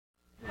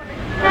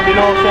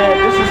know what I'm saying?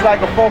 This is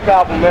like a funk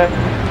album, man.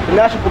 The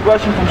natural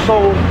progression from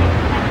soul.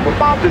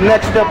 The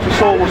next step to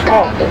soul was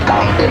funk.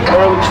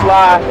 Early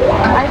slide,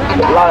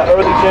 a lot of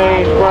early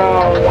James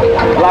Brown,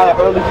 a lot of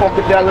early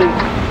Funkadelic,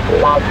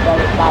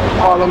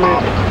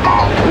 Parliament. You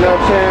know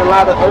what I'm saying? A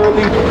lot of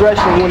early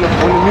progression when the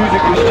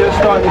music was just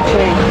starting to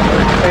change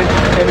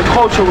and the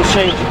culture was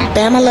changing.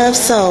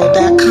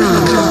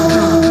 BamaLoveSoul.com.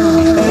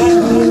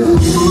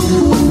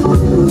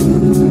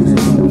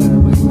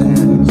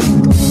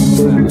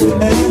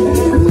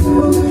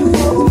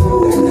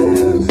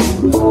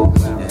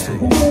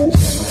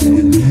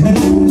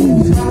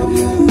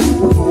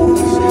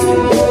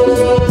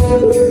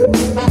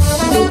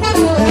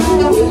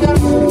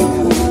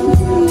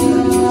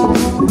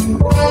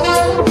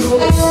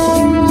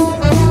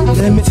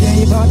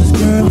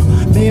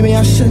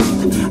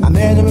 I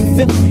met her in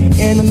Philly,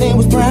 and her name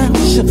was Brown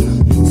Sugar.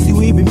 See,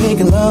 we be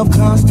making love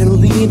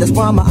constantly. That's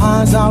why my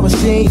eyes are a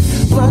shade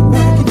blood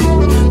back.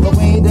 The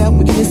way that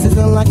we kiss is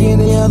unlike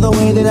any other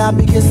way that I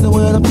be kissing.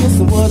 What I'm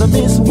kissing, what I'm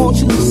missing. Won't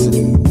you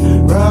listen?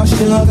 Brown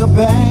sugar,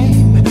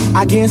 babe.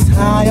 I guess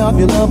high off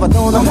your love. I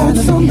don't know how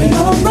to say it.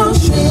 Oh, brown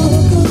sugar.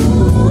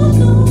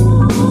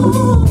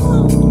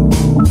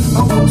 I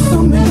want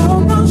some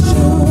of brown sugar.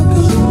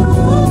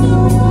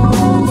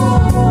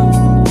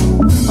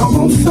 I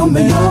want some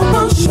of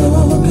brown sugar.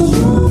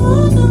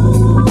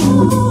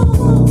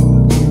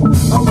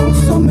 I want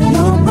some of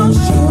brown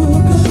sugar.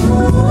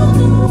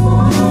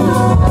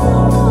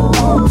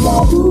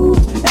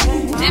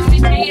 Let me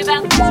tell you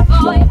about this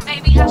boy,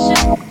 maybe I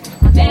should.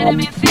 I met him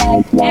in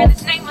Philly, and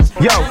his name was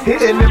Yo,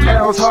 hitting them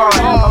L's hard,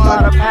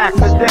 about a pack a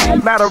day.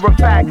 Matter of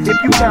fact,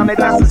 if you count it,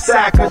 that's a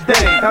sack a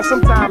day. Now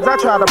sometimes I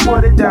try to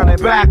put it down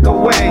and back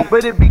away,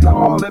 but it be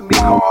calling me.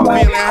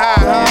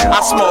 I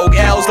smoke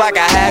L's like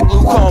I had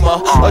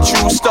glaucoma. A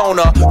true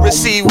stoner,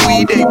 receive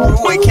weed they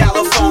brew in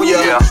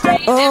California.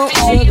 Oh,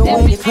 sugar,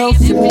 when you're close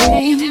to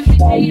me, you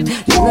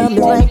love me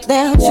right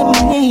down to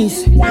my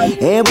knees.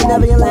 And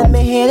whenever you let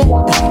me hit it,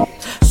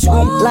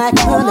 sweet like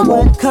honey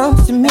when it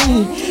comes to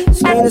me.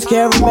 Skin is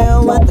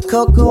caramel with the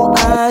cocoa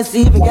eyes.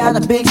 Even got a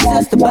big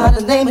sister by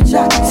the name of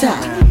Chaka.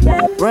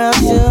 Brown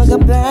sugar,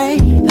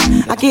 babe.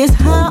 I guess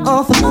high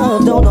off of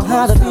love, don't know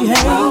how to behave.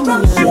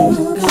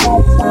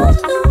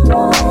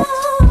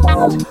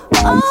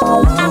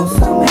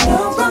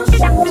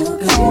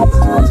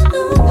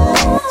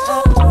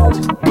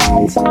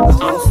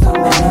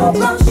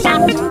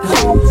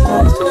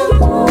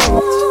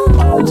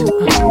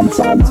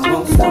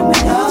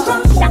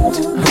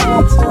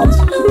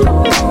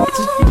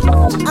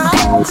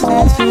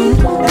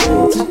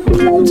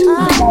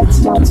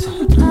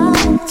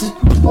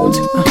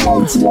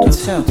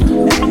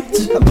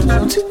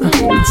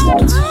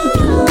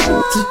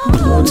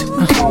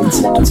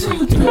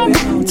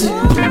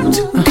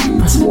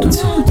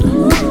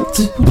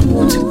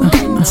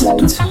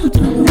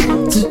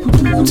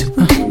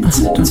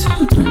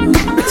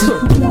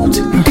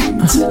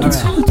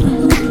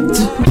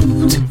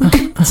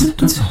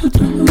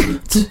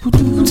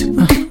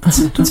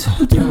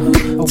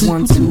 A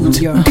 1, 2,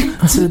 yo,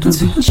 to the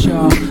beat,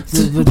 y'all.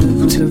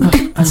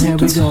 And here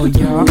we go,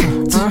 y'all.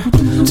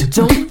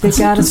 Don't they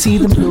gotta see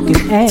them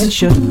looking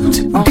at you?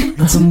 All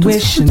of them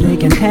wishing they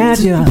can have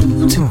you.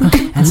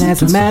 And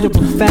as a matter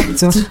of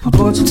fact, I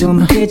bought you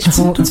them bitch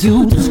for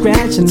you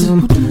scratching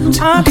them.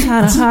 I'm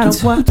tired of hiding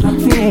what I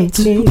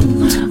feel.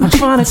 I'm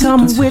trying to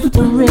come with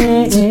the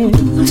red, and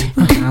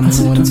I'm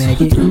gonna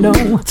make it know,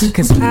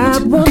 cause I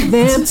want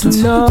them to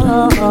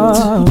know.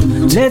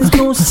 Let's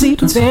go see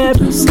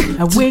Paris.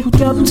 I wake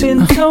up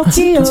in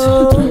Tokyo.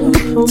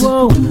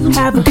 Oh,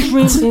 have a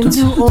dream in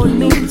New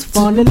Orleans.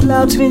 Fall in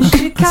love in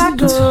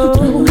Chicago.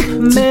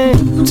 Man,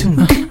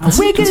 I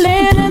wake and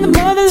land in the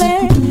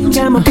motherland.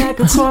 Got my back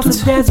across the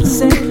desert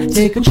sand.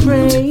 Take a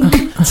train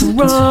to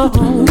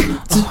Rome,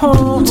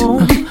 home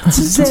to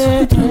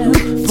Zell,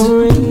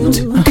 for real.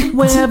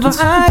 Wherever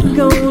I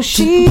go,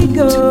 she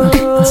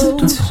goes.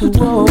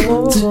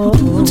 Whoa.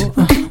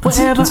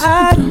 Wherever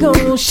I go,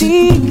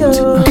 she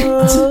goes.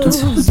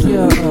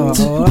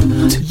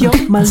 Yo,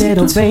 my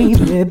little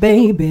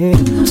baby,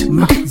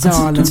 my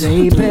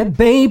darling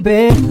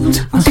baby.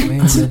 I swear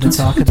you're the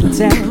talk of the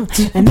town,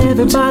 and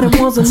everybody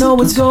wants to know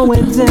what's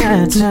going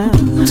down now.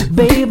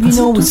 Babe, you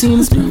know we've seen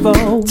this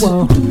before.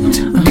 Whoa.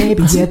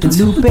 Maybe at the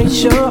Lupe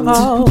show,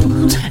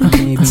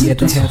 maybe at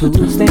the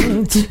Heavenly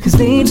Stand, cause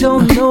they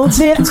don't know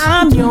that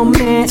I'm your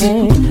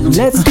man.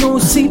 Let's go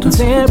see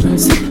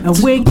Paris and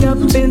wake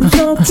up in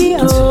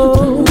Tokyo.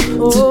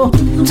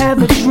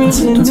 Have a dream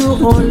in New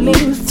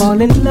Orleans,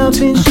 fall in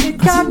love in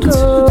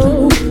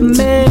Chicago.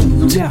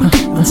 Man, yeah,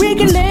 we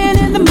can land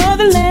in the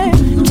motherland.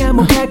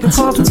 Camelback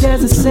across the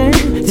desert sand.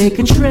 Take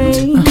a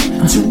train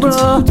to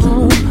Rome,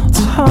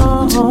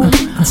 home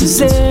to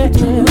Zell,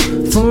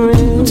 for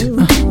real.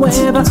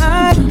 Wherever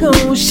I go,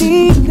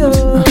 she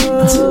goes.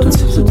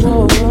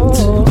 Whoa.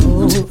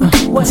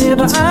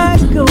 Wherever I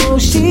go,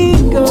 she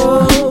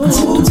goes.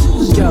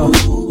 Yo.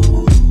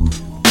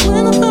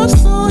 When I first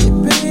saw you,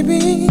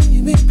 baby,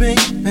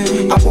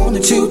 I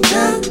wanted you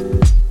down.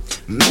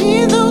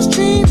 Me and those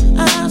dream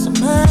eyes of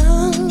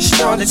mine.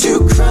 started to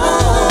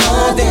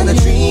cry, then a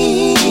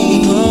dream,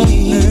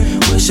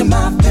 wishing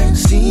my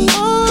fantasy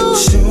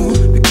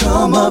soon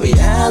become a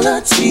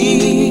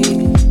reality.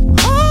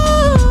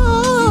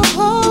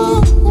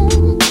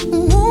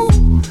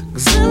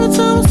 Cause every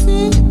time I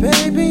see you,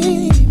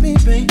 baby,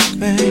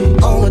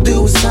 all I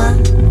do is sigh.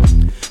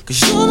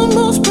 Cause you're the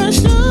most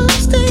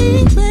precious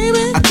thing,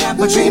 baby. I got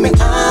my dreaming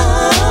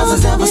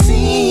eyes I've ever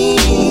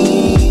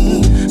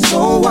seen,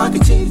 so I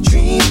continue to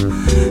dream,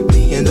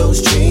 me and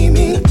those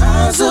dreaming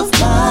eyes of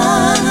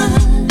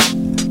mine.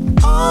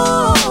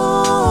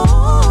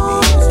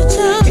 Oh,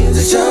 is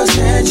it just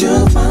that you're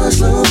the finest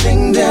little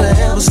thing that I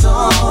ever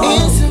saw?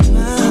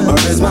 Or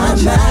is my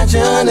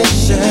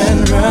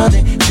imagination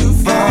running too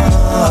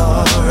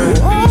far?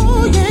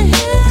 Oh,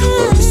 yeah.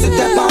 Or is it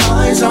that my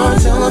eyes are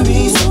telling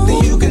me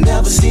something you can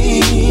never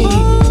see?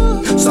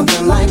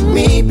 Something like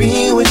me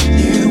being with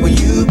you when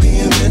you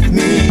being with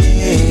me.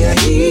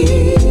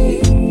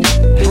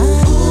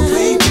 Oh,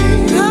 baby,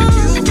 you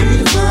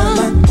redefine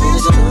my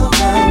vision of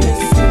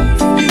happiness.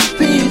 You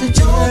be the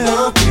joy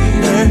of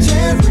the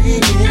cherry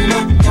in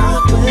my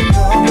chocolate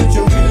covered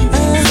dream.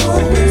 So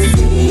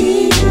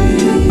sweet,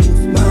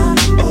 my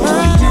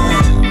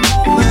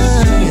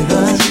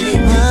the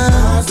dream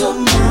eyes of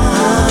mine.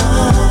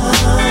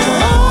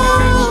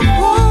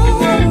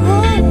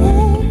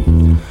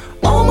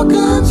 Oh my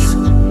goodness,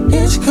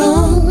 here she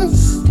comes,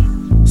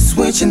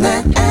 switching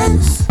that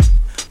ass.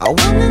 I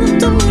wanted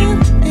to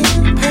live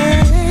in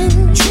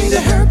pain,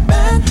 treated her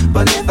bad,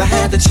 but if I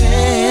had the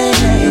chance,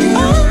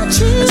 I'd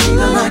treat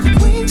her like a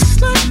queen, just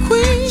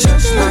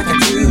like I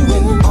do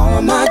in all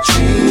of my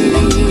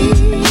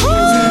dreams.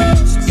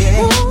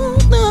 Yeah.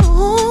 No,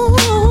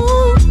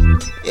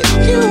 if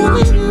you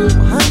only knew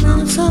how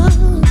many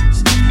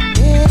times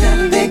that I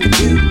think of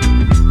you,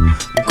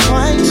 I'm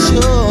quite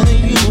sure that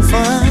you will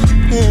find.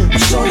 I'm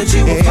sure that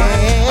you will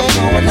find. I'm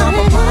going out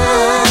my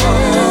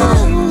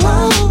mind.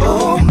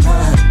 Oh my,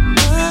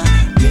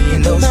 me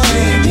and those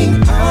dreaming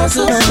eyes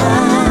of mine.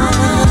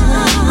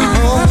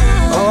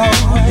 Oh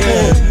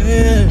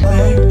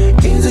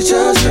yeah. Is it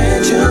just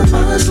that you're the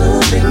finest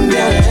little thing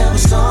that I ever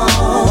saw?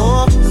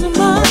 Or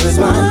is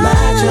my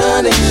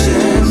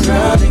imagination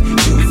running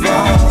too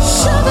far?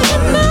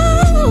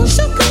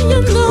 Sugar, you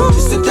know.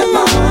 Is it that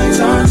my eyes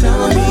are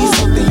telling me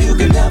something you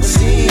can never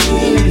see?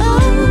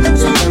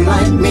 Something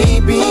like me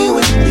being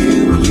with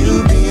you and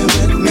you being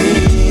with me.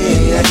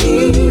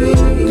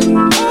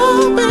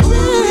 Oh, baby,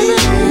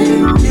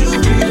 you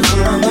be the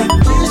ground like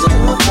vision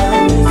of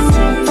happiness.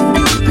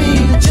 You be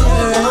the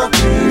joy of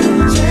me,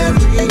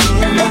 cherry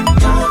in my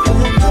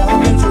chocolate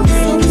covered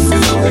dream. So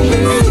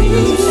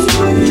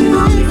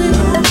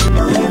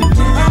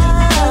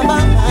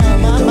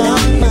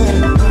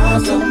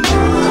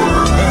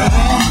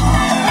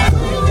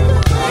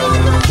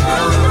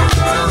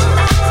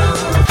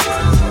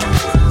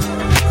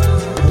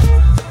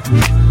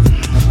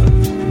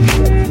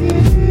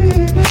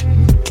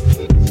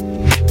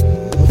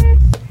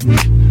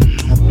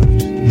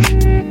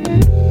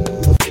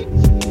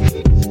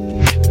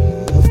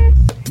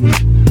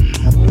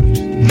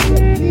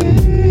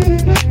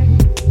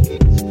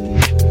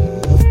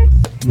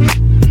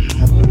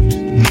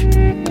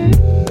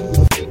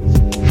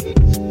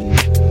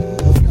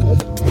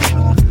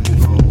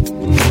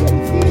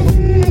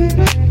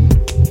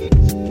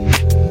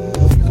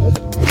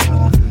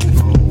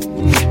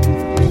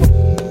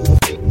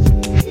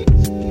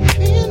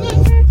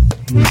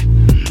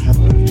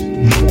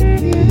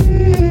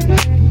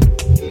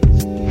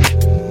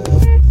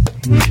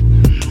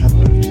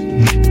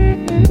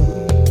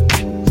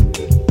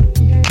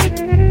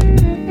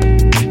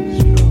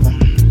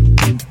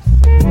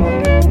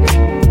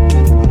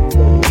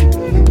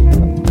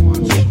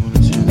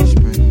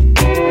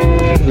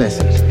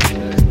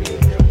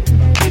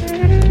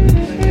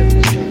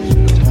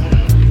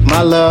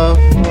My love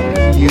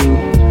for you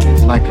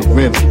is like a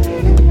river,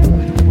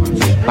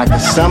 like a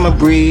summer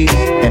breeze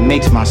that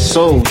makes my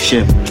soul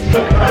shiver.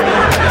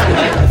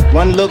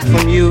 One look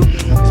from you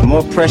is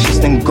more precious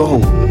than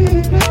gold.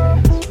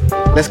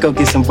 Let's go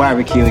get some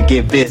barbecue and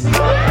get busy.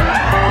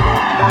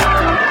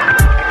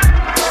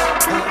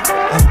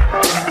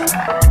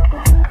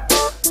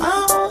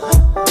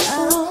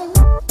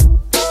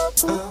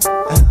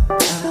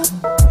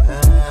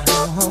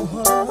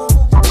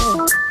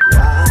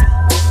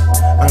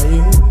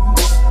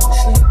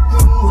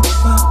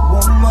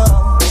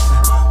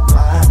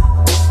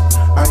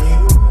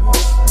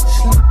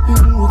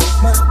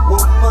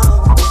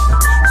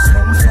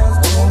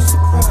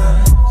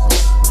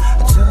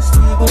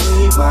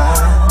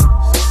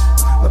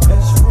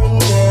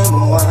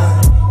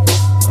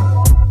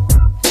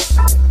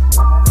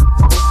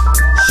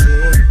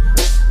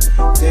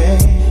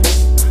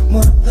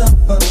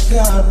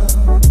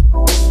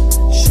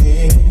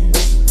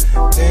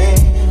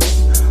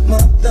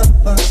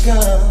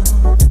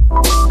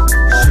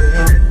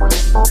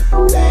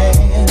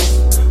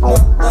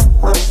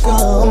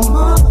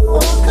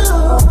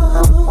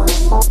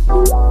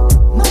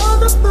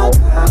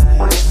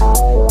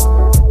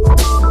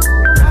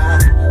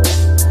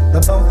 The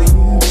both of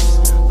you,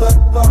 but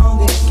on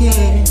the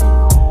care.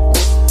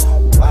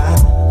 Why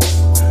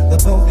the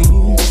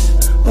police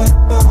put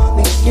on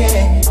the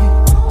air?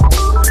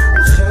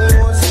 I'm sure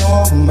what's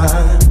on my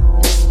mind.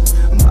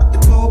 I'm about to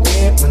go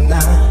get my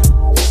knife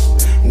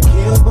and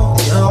kill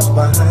both y'all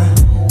behind.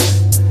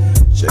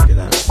 Check it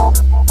out.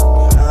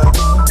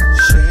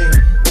 Shit,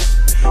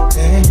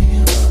 damn,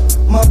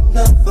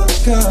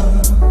 motherfucker.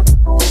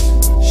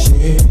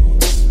 Shit,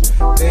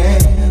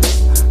 damn,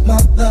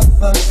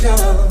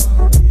 motherfucker.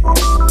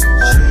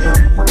 Shit,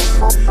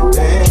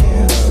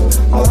 damn,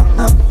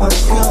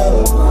 motherfucker.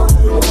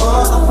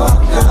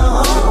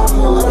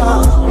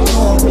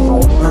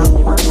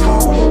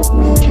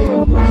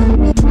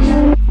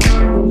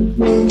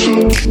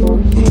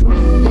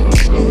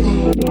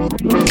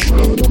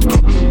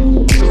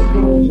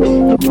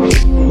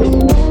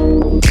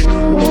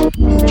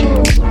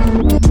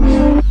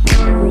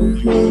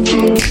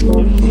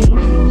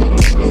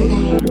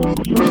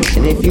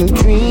 And if you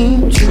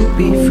dream to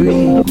be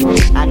free,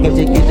 I can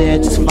take you there,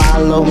 just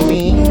follow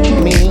me,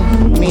 me.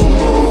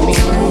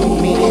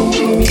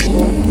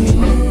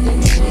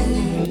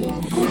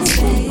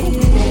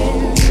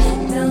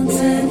 Don't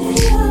turn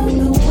it up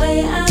the way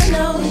I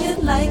know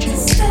you'd like to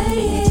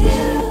stay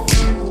here.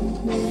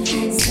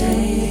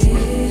 Stay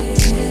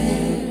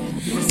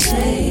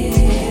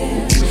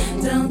here.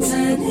 Don't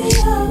turn it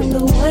up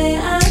the way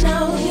I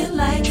know you'd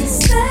like to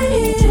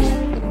stay here.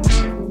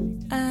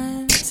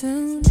 I'm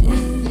tuned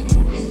in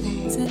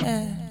to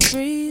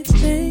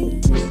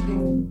everything.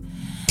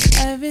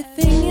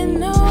 Everything you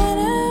know and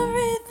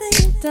everything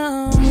you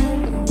don't.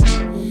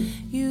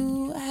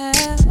 You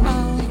have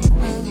all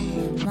of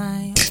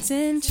my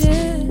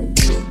attention.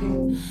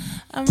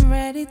 I'm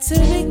ready to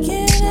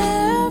begin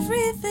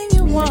everything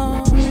you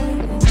want.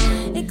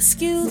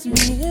 Excuse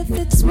me if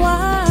it's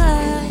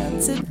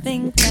wild to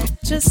think that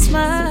your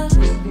smile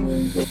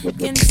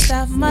can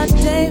stop my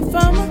day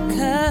from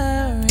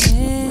occurring.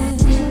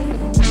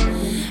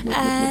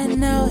 I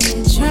know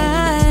you're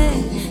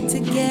trying to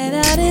get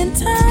out in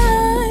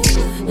time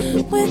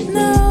with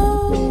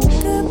no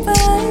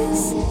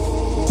goodbyes.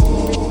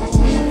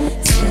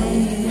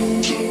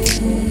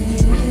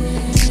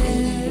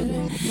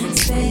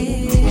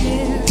 Stay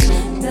here.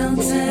 Don't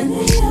turn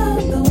it up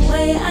the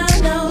way I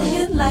know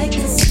you'd like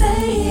to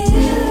stay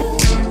here.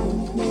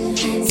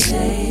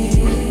 Stay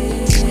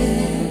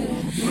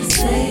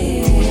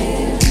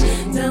here.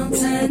 Don't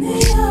turn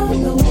it up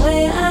the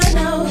way I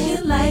know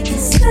you'd like to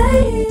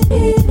stay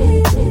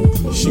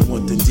here. She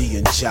want the D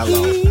and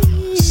Jello,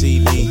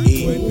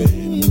 CDE,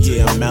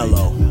 yeah,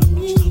 mellow.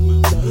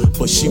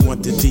 But she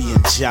want the D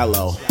and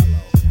Jello,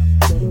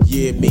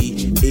 yeah,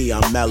 me, E,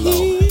 I'm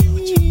mellow.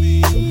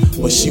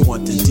 But she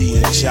want the D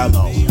and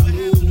Jello.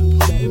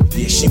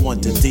 Yeah, she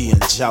want the D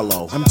and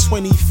Jello. I'm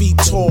 20 feet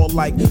tall,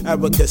 like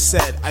Erica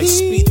said. I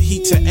speed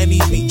heat to any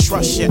beat,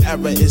 trust your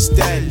error is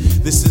dead.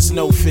 This is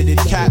no fitted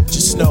cap,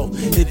 just know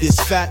it is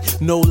fat.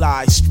 No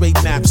lie,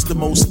 straight naps, the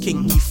most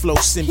kinky flow,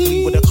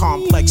 simply with a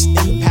complex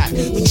impact.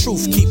 The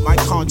truth, keep my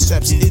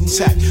concepts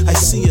intact. I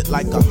see it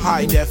like a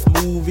high-def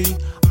movie.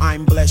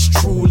 I'm blessed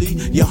truly,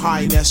 your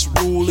highness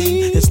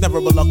ruling. It's never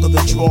a luck of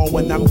the draw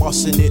when I'm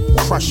busting it,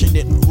 crushing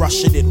it,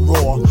 rushing it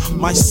raw.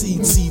 My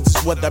seeds is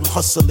what I'm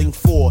hustling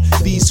for.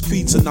 These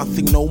creeds are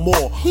nothing no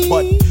more.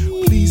 But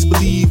please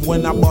believe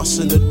when I bust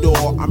in the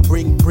door, I'm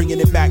bringing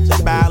it back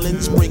to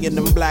balance, bringing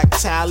them black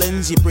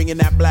talons. You're bringing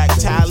that black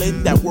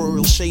talent, that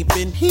world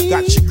shaping.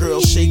 Got your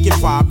girl shaking,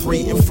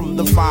 vibrating from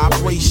the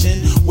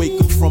vibration. Wake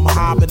up from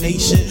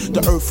hibernation.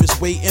 The earth is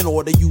waiting,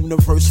 or the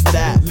universe for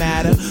that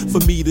matter,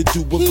 for me to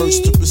do a verse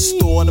to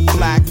restore the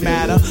black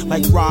matter.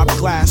 Like Rob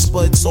Glass,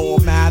 but it's all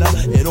matter,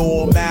 it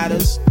all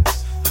matters.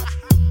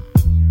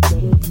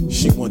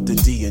 She want the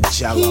D and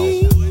Jello,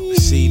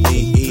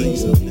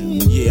 CDE,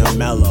 yeah,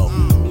 mellow.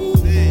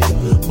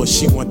 But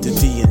she want the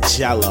D and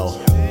Jello,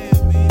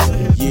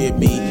 yeah,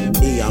 me,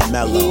 E, I'm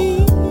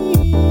mellow.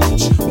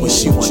 But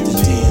she want the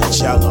D and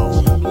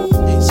Jello,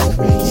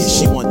 yeah,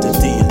 she want the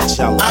D and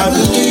Jello. I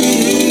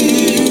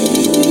believe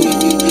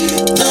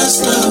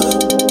that's love.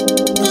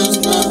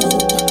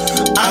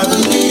 I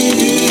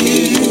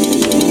believe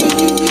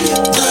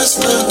that's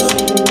love.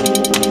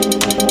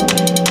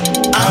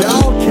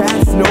 Y'all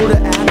cats know the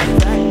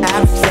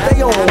abstract.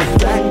 Stay on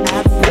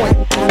point.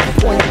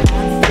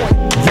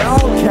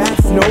 Y'all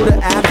cats know the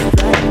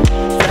abstract.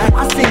 I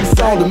sing the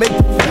song to make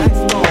the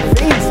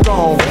fiend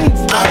strong.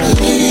 I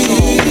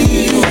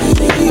believe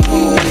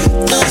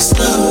that's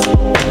love.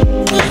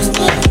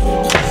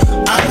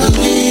 I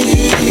believe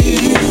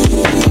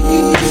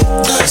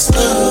that's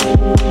love.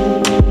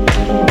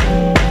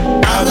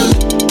 I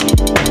believe.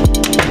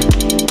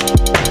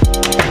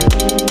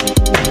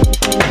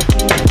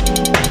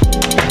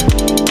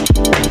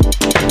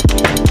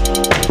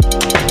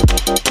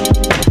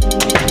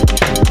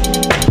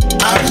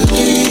 I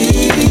believe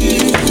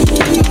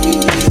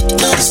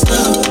that's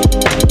love.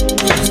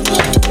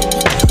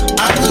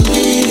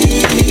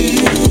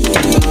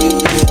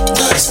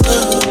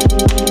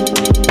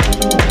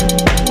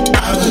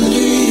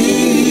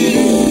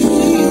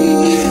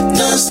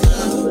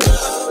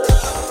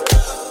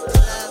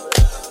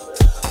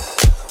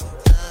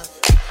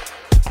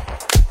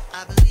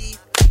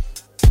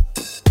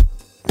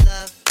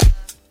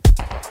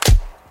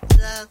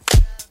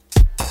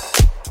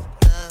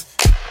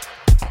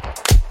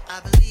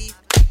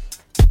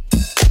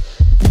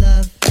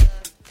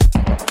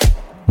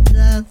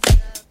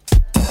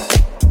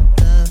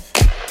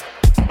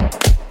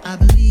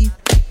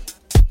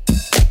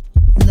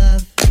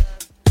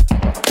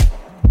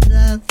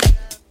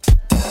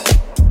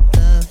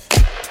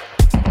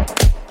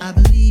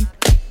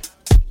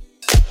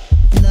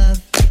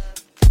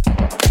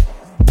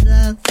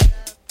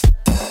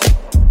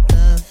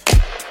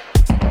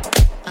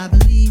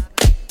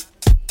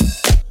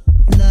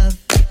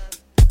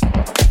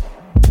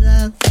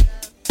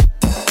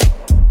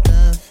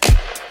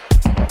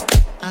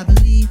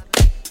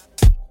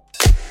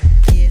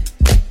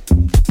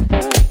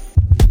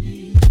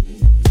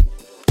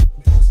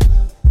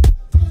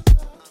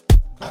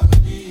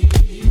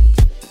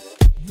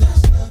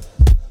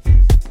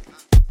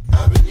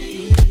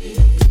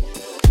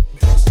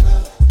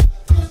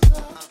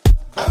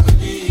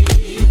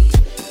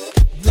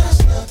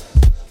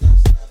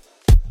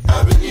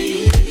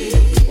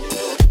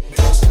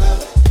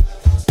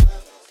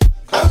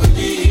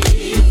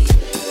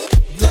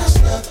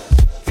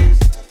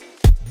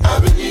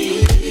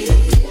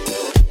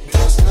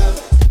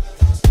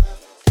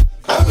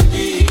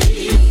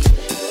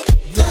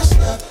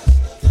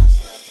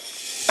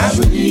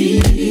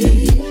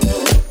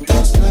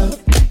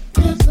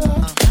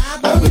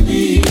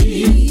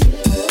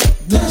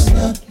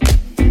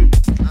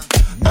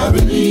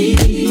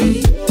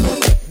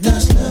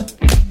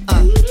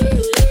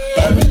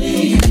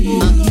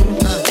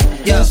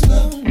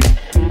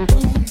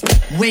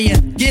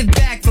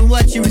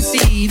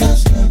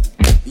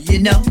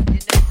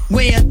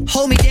 When you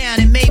hold me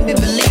down and make me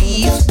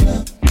believe,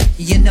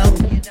 you know.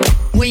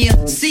 When you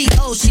see,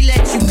 oh, she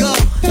let you go,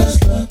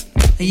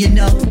 you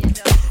know.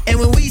 And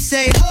when we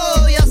say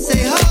ho, y'all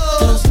say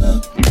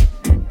ho.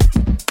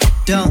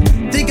 Don't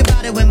think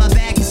about it when my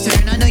back is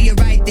turned. I know you're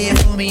right there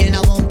for me and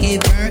I won't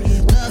get burned.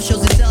 Love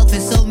shows itself in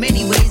so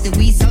many ways that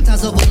we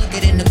sometimes overlook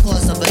it in the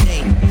course of a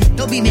day.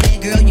 Don't be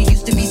mad, girl, you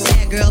used to be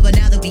sad, girl, but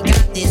now that we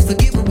got this,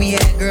 forget what we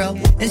had, girl,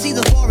 and see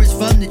the forest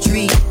from the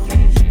tree.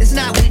 It's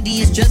not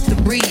windy, it's just a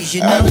breeze,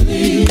 you know. I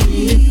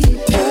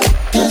believe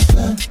that's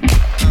love.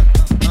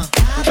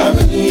 I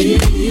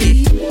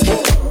believe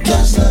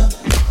that's love.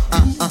 I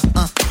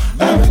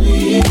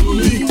believe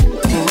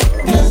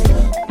that's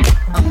love.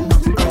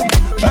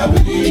 I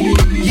believe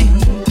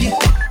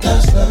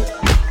that's love.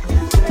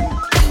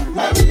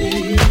 I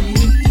believe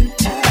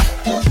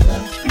that's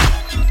love.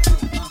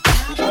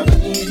 I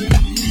believe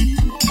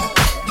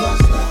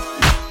that's love.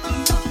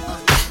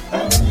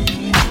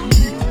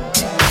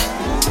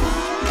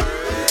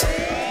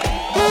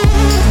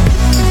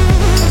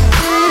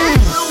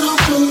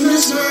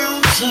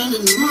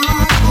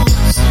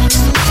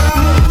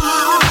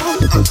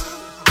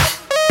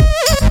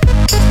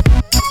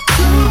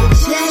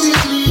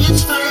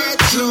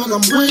 I'm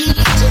waiting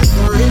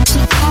for it to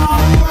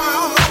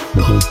fall.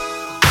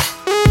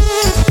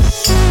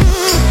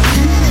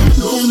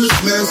 This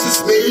mess is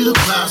made of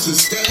glass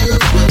instead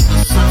of with the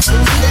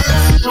substance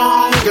that's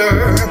stronger.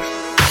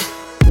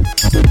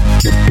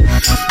 You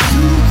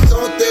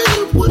thought that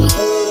it would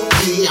hold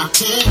me, I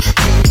can't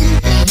take it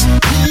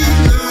any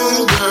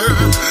longer.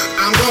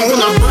 I'm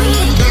gonna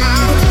break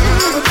out.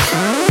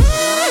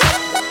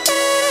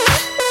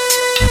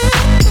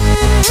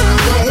 I'm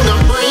gonna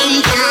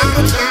break out.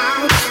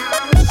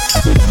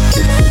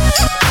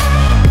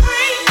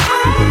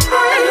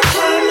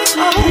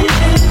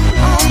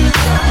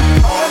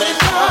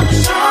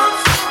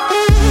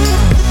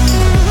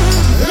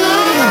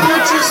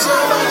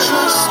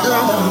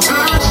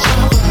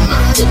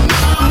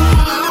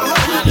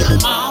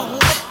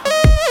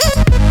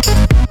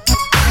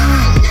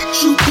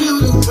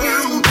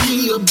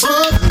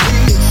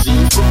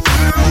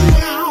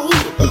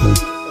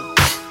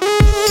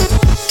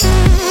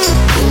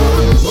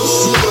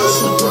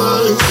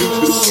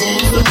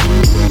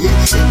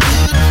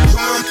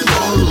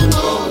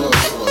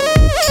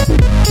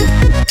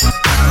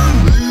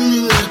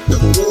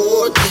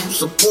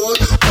 Support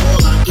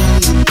all I do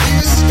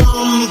is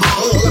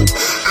stumble.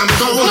 I'm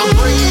gonna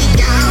break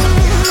out.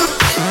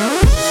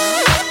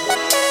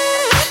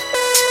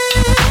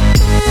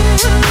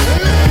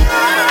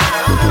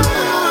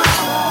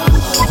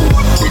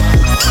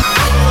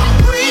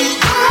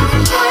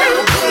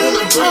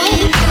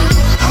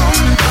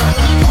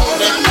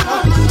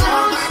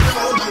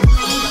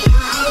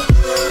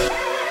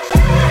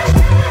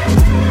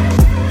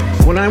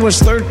 When I was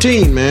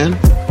 13, man,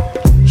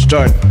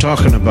 start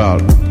talking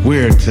about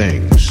weird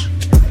things.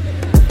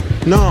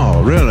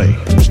 No, really,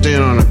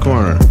 staying on the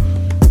corner.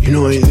 You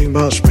know anything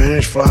about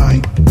Spanish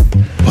fly?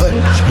 What?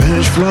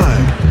 Spanish fly?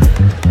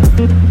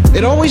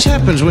 It always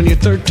happens when you're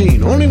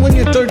 13. Only when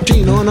you're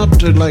 13 on up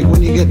to like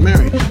when you get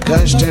married.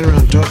 Guys stand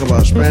around and talk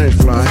about Spanish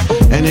fly,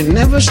 and it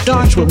never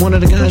starts with one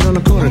of the guys on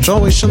the corner. It's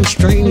always some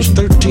strange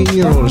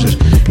 13-year-old who says,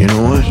 you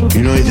know what?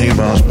 You know anything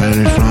about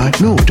Spanish fly?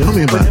 No, tell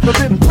me about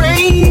it.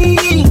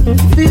 Rain,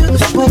 feel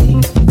this way.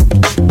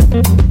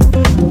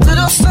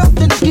 Little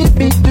something to get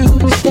me through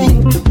this day.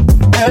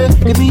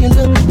 Give me a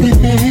little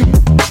bit.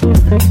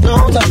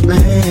 Don't stop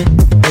playing.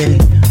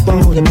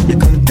 Won't let me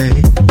come back.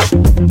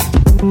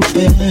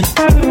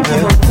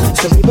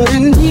 Somebody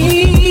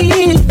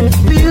need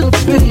feel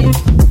free.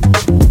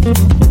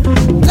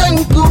 Let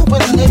go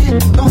and let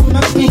on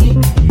my feet.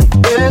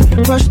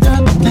 Rush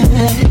down the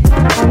bed.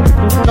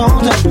 Don't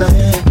stop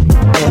playing.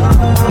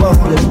 Won't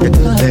let me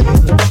come back.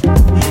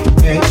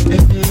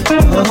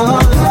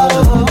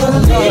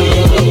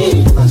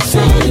 Believe,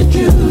 say it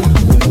true.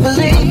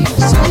 Believe,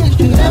 say it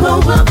true. Never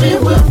will be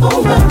with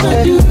forever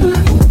you.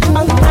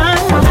 I'm fine,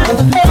 I'm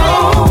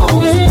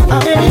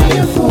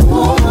here for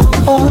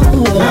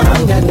I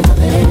got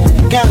nothing,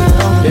 got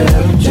nothing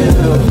to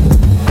do.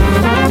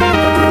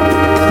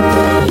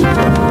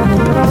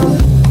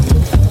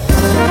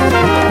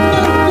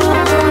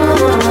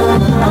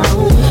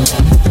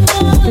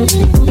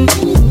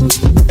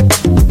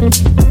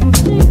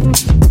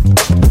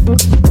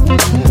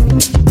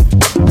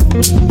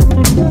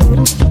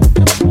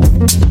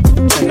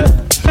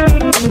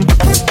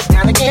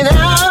 Gotta get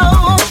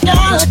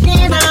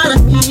out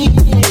of here.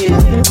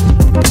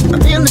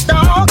 I'm in the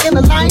dark and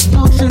the light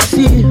looks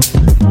sincere.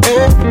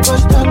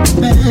 What's up,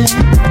 man?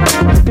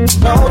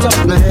 What's up,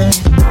 man?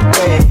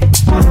 Hey,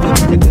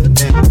 a good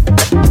thing.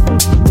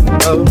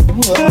 Oh,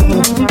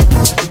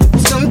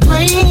 some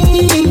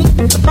pain,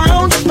 I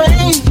found the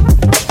pain.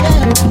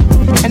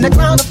 Yeah. And the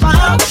ground of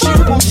fire, she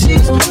won't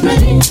cease to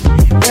rain.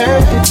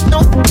 Yeah, no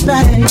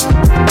thing,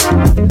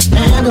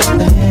 and a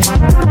thing.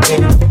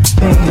 Yeah,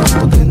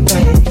 a good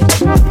thing.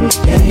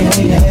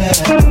 Yeah.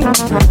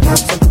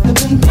 Something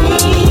in me,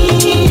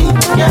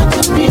 got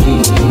to be.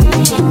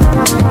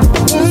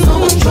 So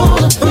control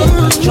the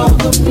control.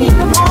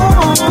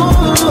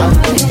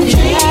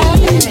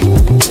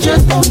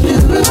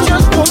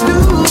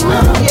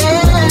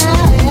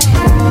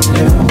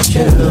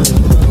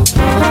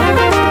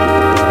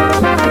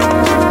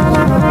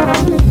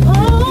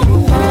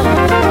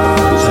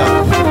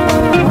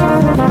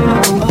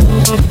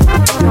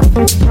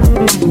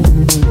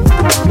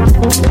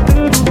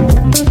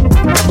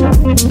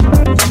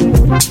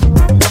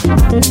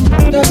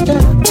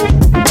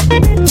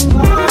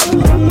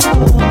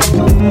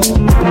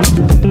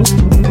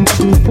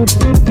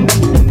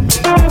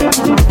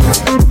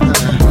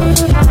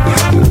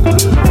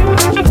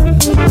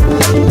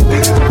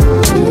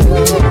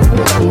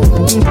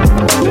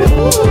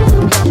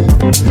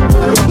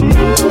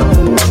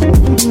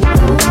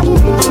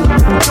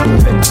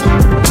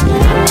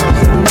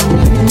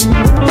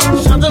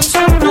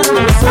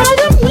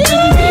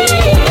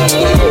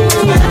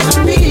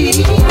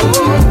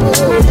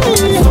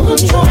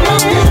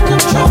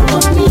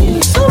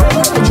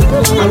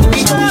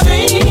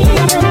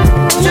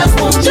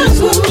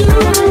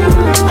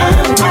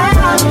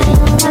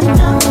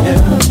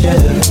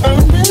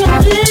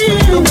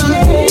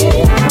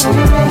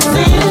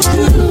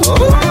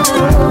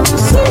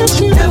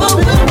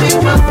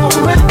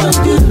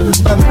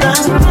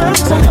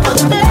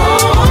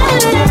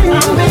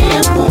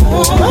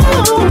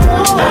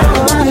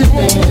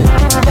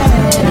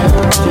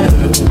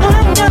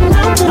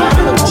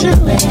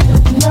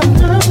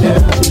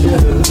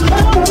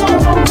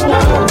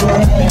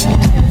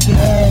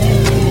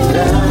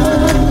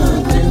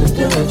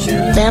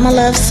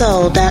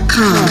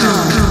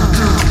 BamaLoveSoul.com.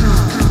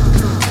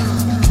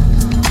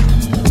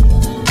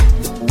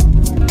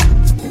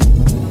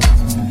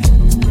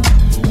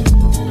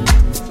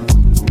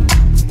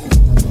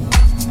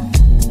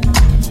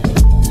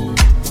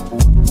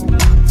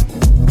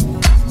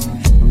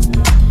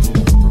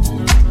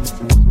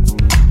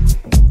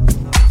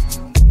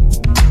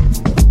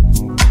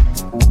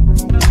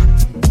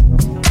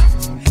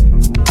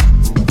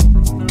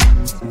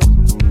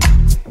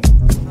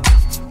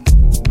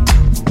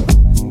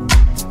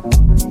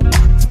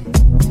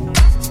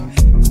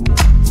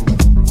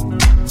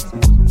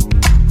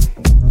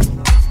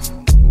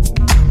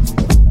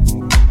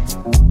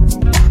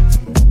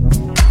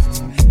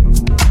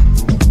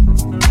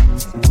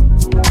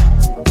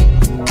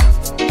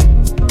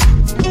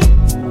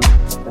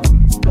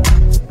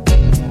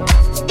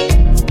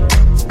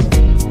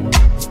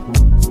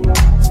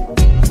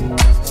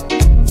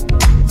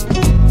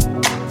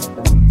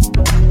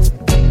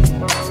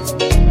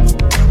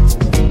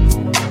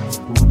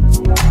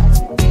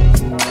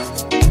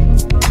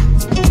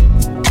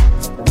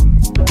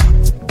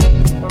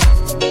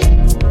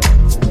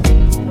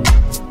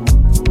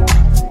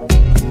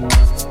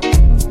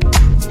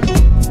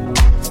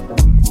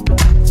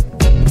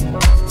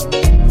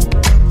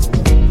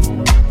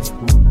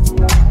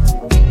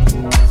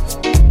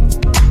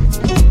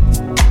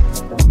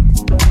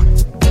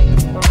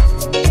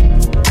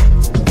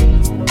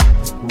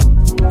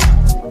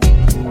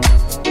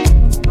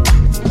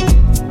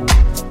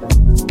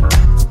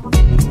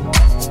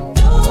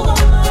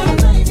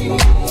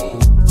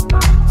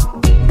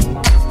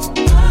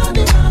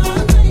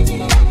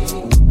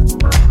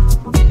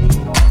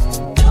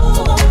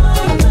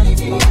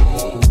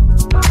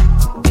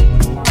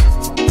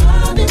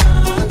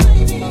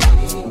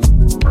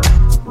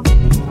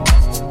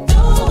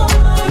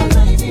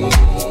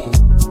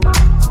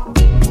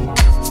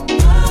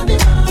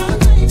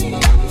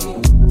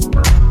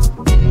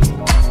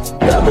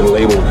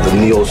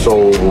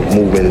 neo-soul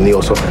movement and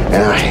neo-soul,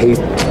 and I hate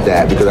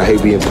that because I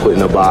hate being put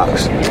in a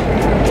box.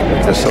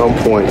 At some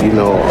point, you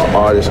know,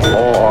 artists,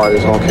 all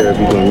artists, I don't care if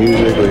you're doing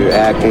music or you're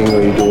acting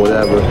or you're doing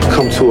whatever,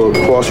 come to a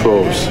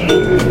crossroads.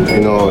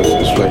 You know,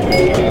 it's like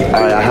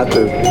I have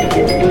to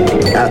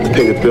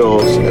pay the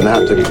bills and I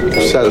have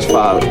to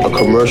satisfy a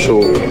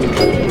commercial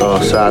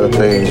side of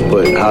things,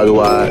 but how do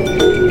I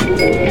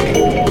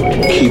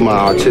keep my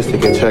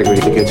artistic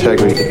integrity? And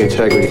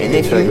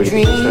if you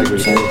dream to be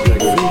free,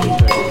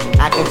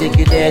 I can take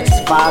you there,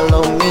 just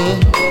follow me.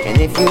 And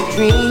if you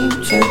dream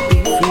to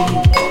be free,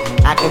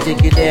 I can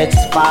take you there,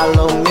 just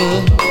follow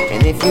me.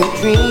 And if you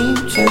dream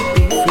to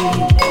be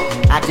free,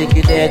 I take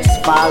you there,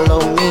 just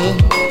follow me.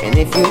 And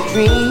if you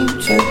dream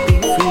to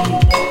be free,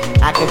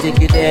 I can take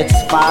you there,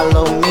 just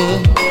follow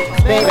me.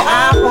 Baby,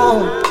 I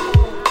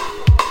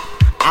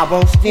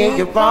won't steer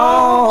you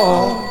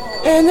wrong.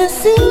 And it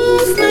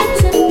seems like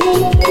to me,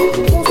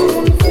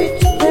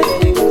 fit you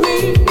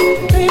perfectly,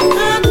 baby, I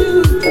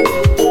do.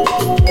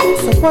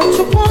 So what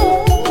you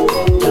want?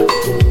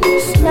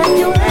 Smack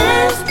your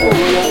ass, pull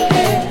your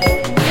hair,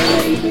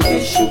 baby,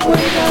 kiss you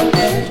way down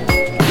there.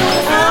 No,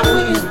 I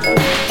will,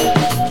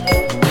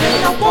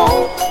 and I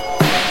won't.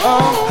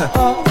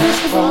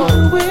 Just run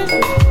with,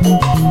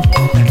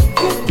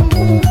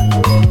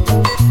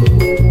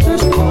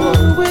 just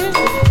run with,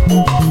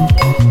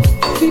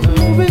 keep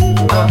moving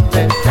up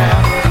and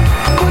down.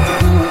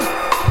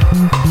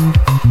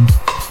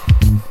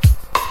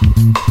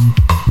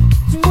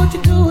 What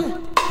you doing?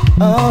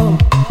 Oh,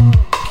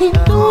 keep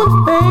doing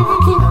it, baby,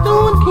 keep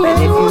doing it. And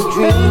if you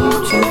dream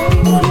to be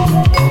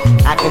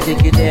free, I can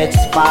take you there,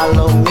 just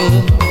follow me.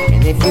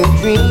 And if you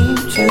dream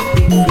to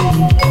be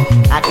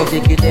free, I can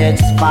take you there,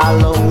 just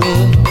follow me.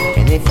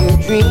 And if you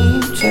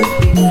dream to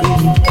be free,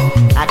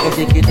 I can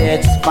take you there,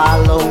 just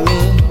follow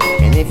me.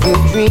 And if you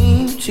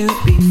dream to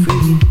be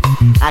free,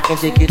 I can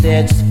take you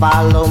there, just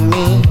follow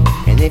me.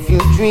 And if you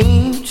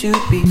dream to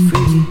be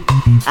free,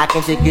 I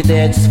can take you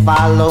there, just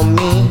follow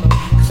me.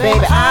 'Cause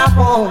baby, I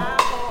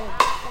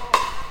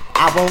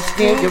won't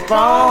steer you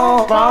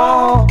wrong. I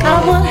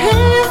will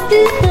have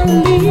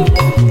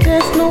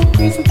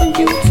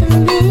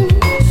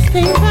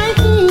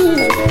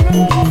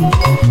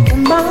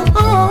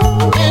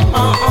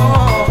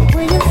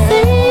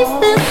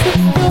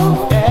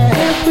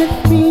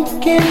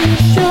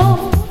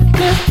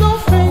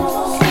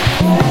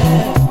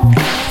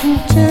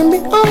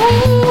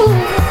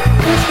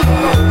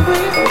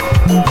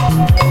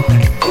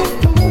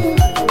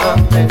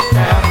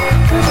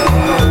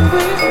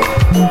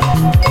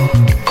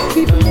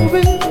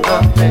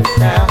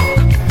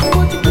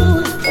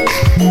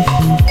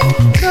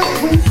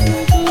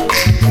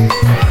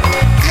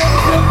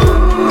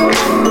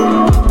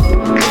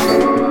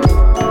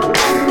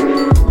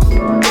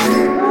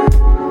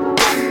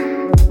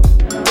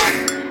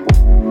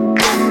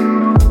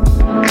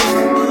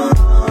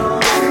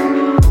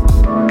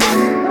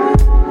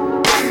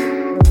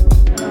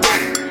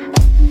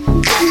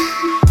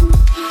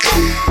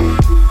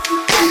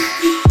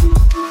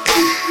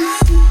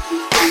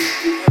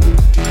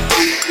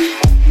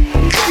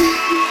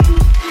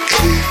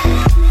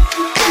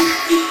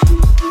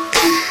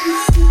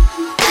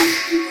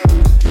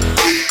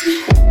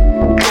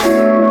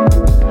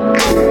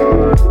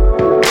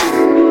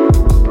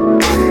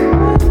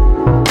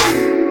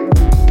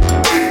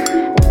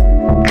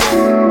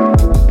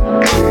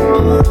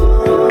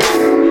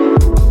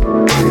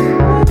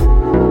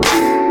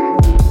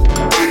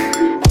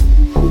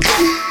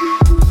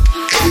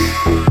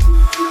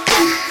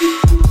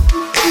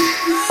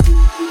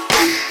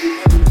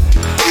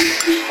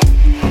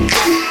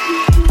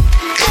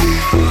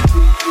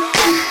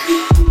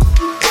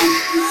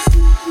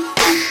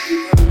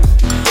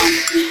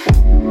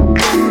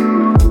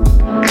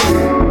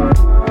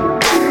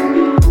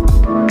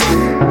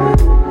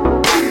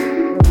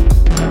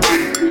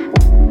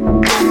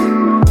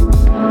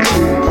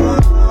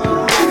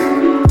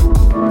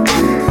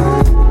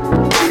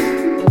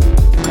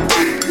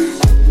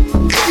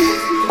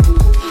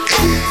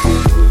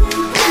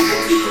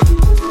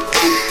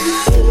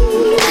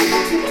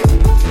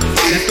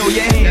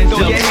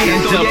up,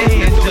 hands up,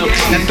 hands up.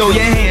 Now throw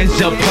your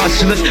hands up,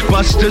 hustlers,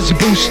 busters,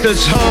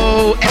 boosters,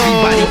 ho.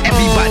 Everybody,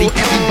 everybody,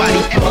 everybody,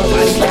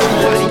 everybody,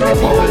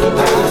 everybody,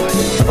 everybody.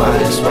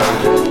 Fire spot,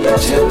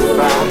 till we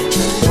ride.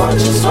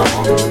 Watch us all,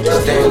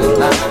 stand in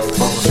line.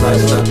 Folks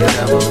slice up,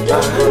 never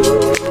buy.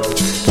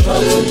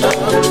 Trust and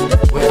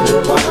love, women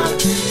wine.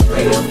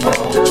 3 or 4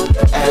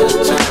 at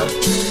a time.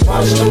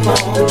 Watch them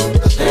all,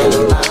 stand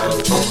in line.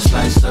 Folks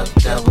slice up,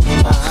 never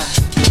buy.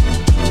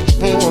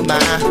 Who am I?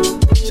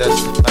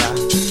 Justify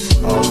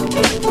all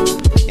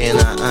in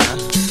our eye.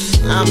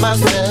 I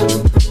myself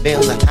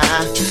feel the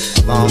high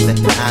of all that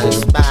I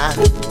inspire.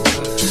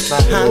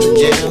 Behind the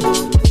jail or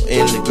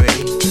in the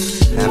grave,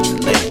 have to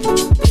lay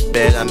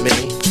bed I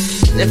made.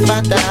 And if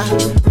I die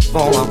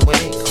before I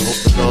wake, I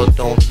hope the Lord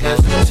don't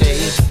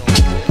hesitate.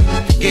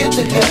 Get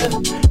to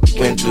heaven,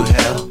 went through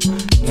hell.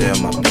 Tell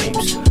my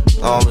peeps,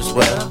 all is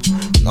well.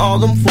 And all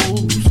them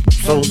fools,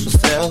 souls for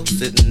sale,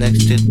 sitting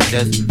next to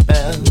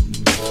Jezebel.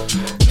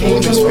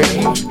 Demons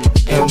scream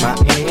in my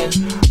ear,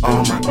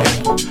 on my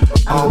head,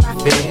 on my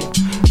fear.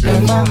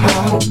 In my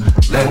heart,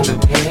 let the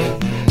pain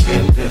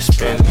in this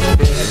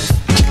benefit.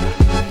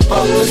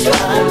 Fuck the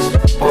slides,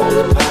 pull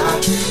the pie,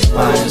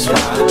 fire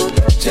slide,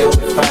 till we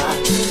fry.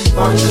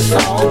 Watch us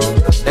all,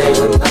 stay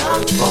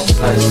alive, fuck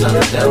slice of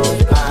the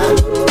devil's pie.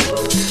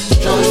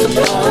 Join the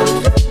blood,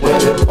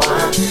 women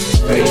wine,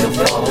 3 or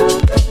 4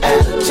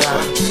 at a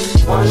time.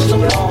 Watch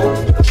them all,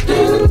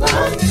 stay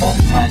alive, fuck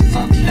slice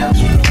of the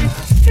devil's pie.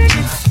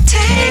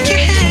 Take your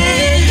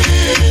hand,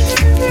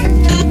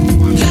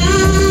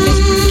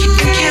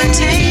 can't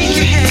take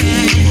your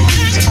hand.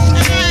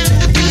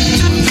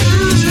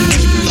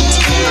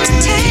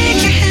 Take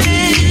your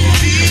hand,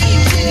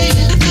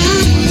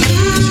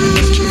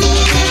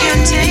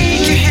 can't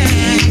take your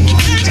hand.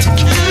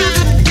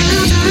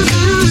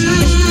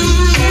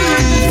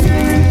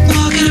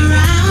 Walking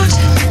around,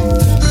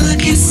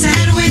 looking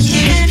sad with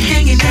your head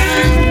hanging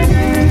down.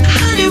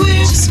 Honey,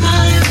 where's your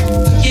smile?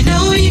 You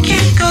know you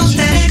can't go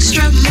that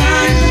extra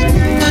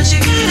mile, but you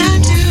gotta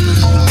do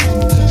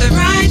the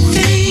right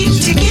thing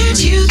to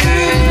get you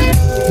through.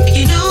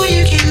 You know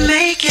you can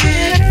make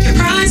it. Your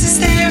prize is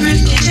there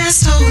if you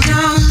just hold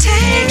on.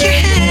 Take your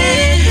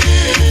hand,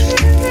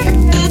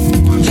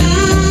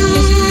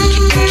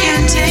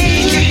 can't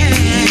take your hand.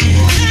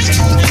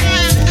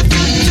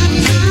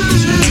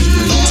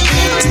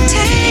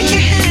 Take your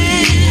hand,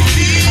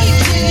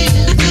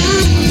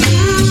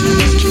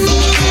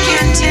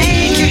 can't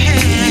take your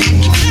hand.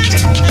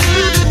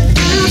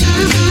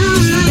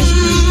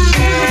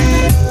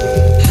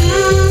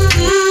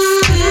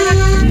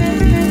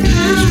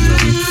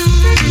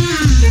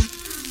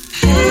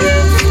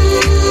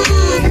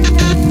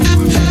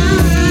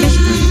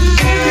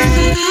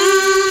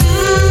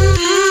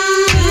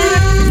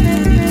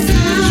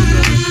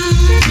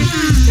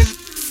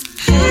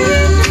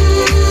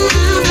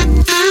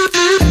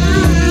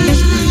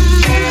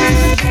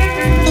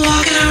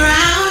 Walking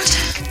around,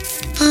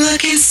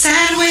 looking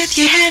sad with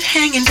your head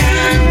hanging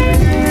down.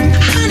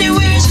 Honey,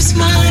 where's your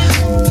smile?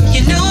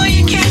 You know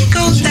you can't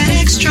go that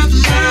extra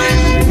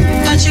mile,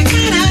 but you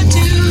gotta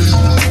do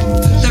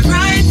the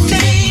right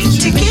thing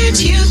to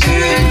get you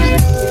through.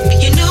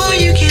 You know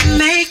you can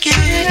make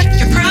it.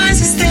 Your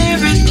prize is there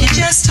if you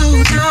just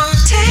hold on.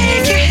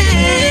 Take your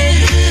hand,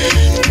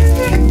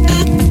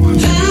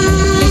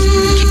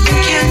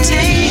 can't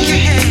take your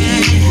hand.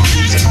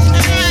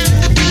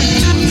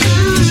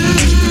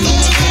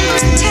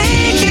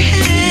 Take your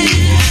hand,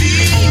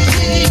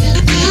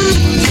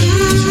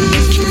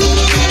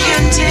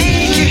 can't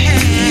take your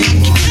hand.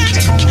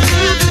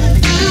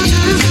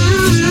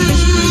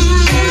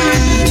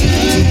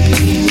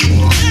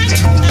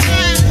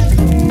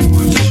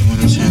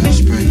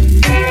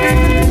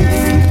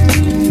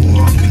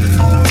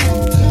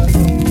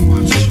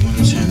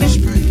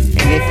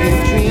 And if you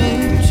dream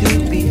to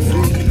be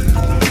free,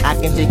 I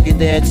can take you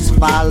there, just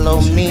follow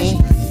me.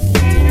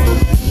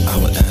 I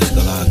would ask a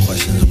lot of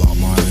questions about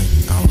Marvin.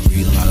 I would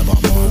read a lot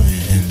about Marvin,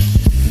 and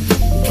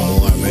the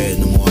more I read,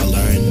 the more I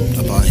learned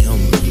about him.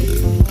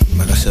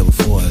 Like I said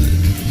before, I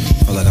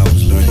felt like I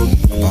was learning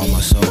about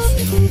myself.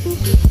 You know,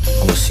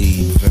 I would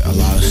see a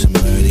lot of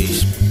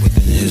similarities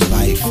within his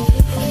life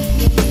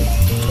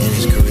and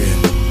his career.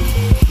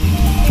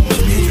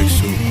 Jimi Hendrix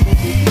too.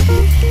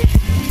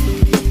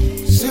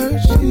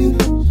 Searching,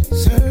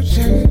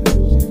 searching,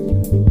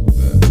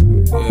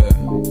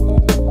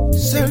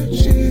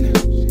 searching,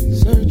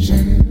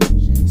 searching,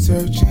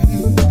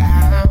 searching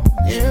out,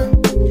 yeah,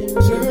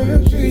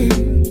 searching.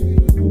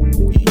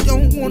 You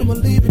don't wanna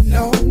believe it,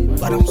 no,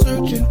 but I'm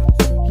searching.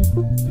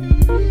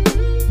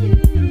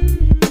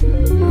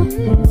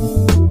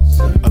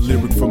 A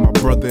lyric from my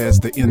brother as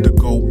the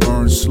indigo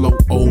burns slow.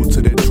 Ode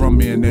to that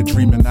drummer in that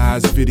Dreaming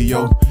Eyes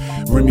video.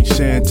 Remy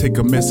Shan, take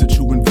a message,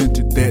 who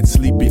invented That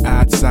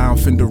sleepy-eyed sound,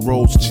 Fender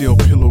Rhodes, chill,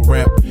 pillow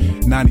rap.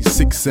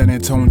 96 San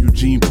Antonio,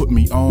 Eugene put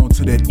me on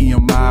to that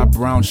EMI,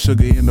 brown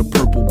sugar in the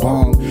purple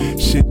bone.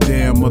 Shit,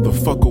 damn,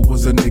 motherfucker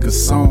was a nigga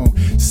song.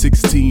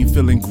 16,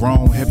 feeling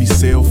grown, heavy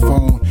cell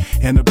phone,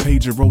 and a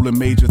pager rolling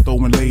major,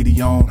 throwing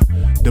lady on.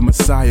 The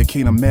Messiah,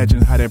 can't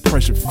imagine how that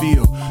pressure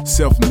feel.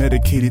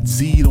 Self-medicated,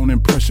 Z'd on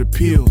them pressure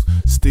pills.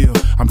 Still,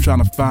 I'm trying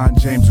to find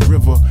James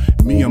River.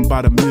 Me and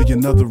about a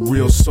million other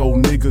real soul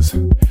niggas.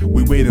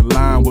 We wait in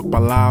line with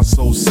Bilal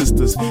soul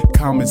sisters,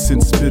 common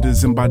sense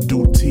spitters and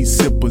Badu tea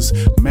sippers.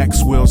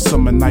 Maxwell,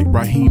 Summer Night,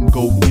 Raheem,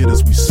 go get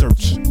us. We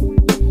searching,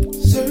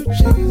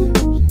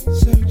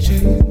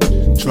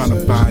 trying to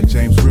find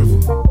James River.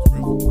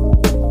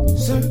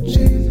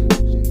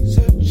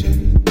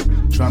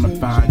 Trying to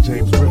find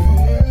James River.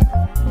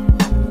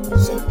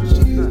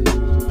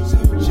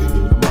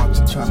 I'm out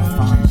to try to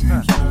find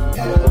James River.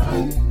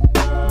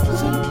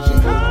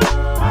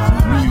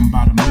 Me and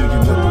about a million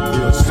other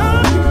real soul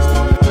niggas.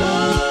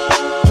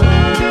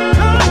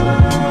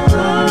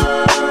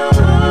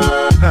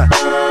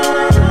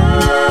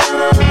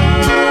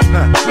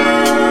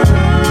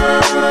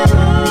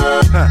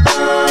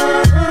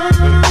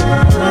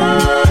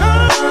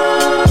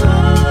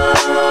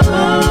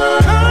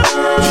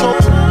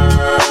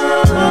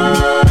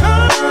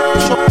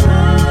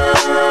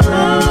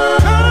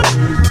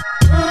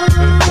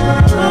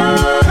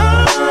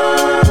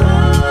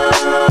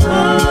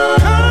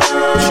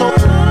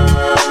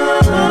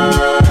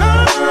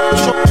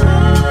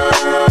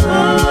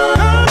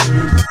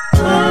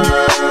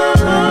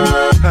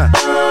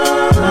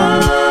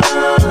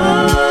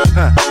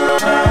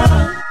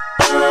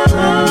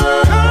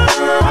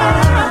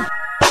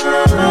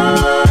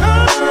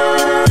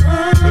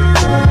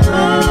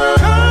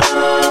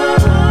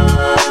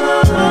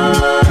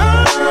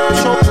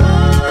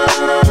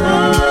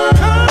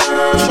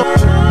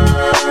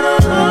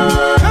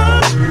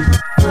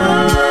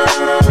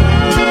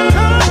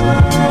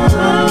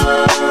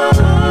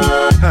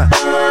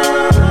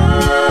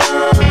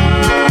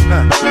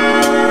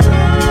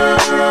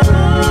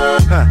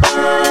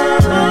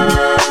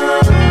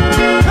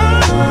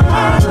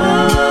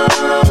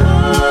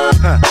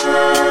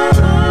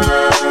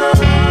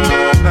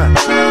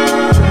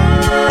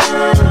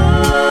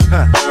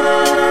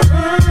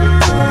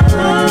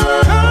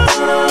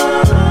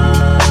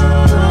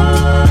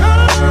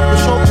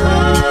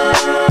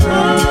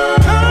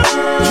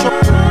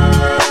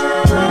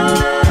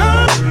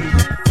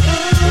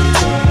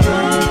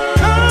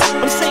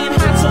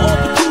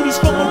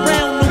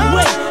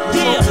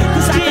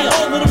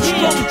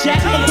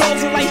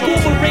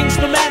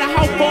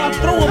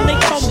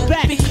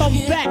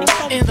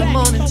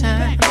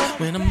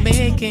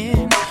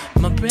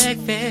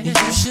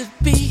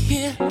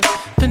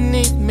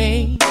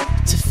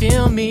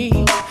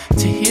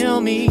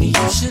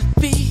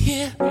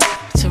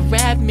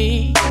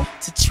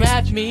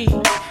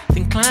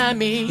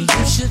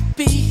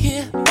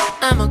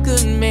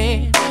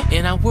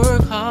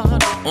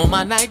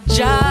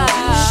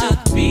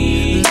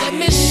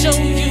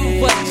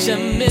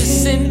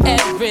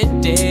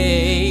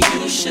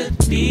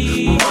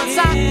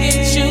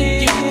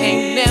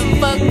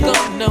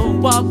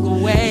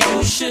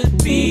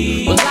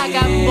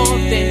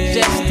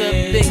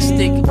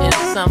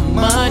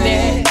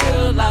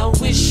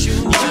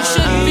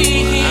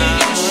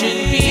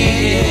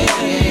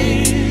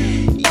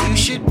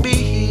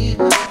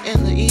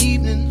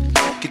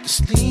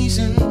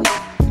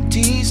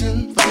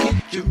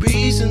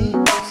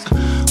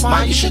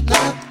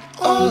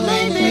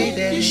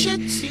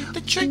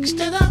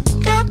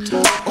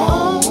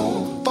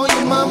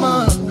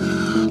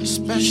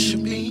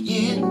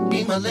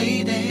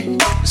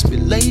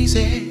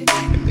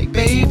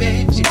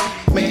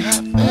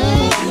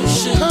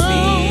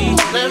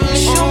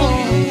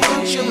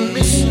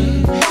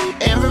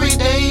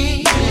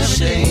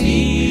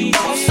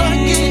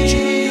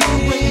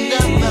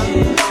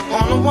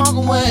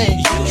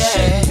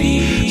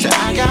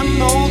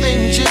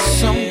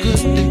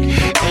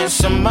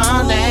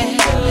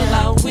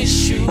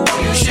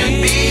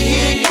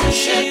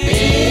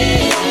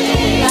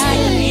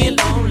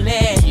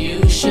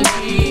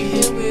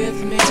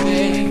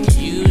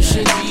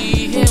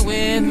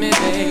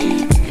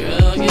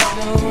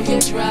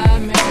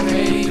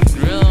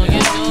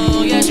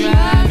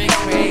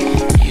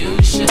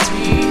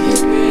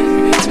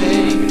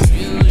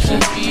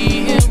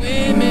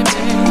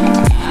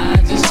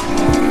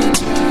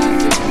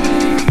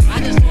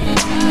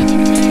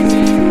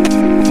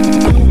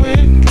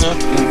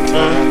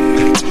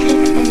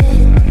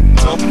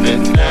 Up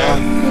and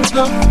down,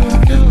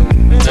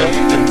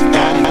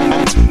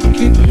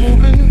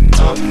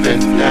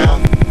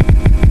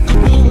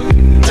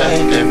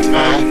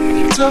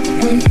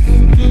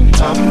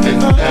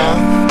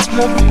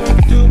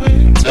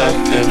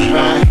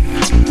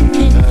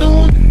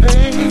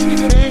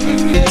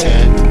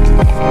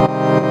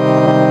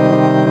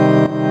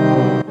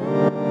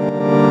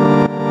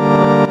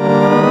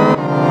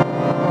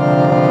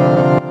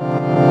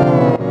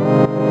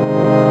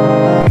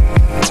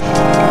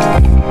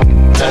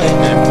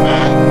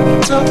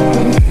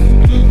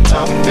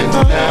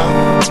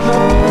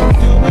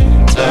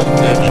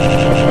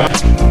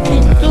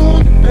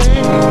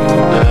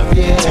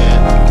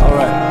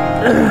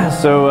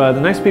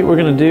 the next beat we're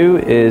going to do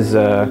is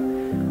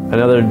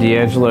another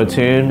D'Angelo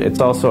tune. It's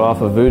also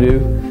off of Voodoo.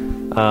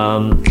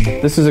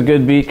 This is a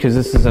good beat because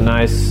this is a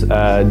nice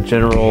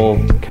general,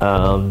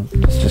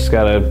 it's just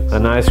got a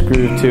nice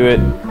groove to it.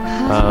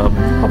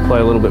 I'll play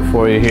a little bit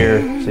for you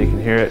here so you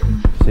can hear it,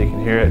 so you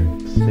can hear it,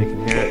 so you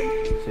can hear it,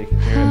 so you can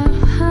hear it.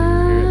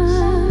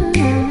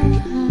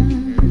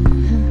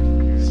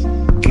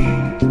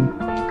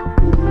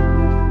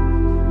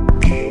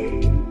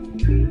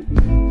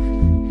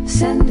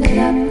 Send it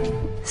up,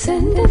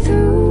 send it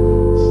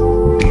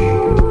through,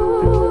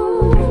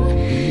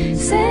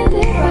 send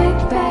it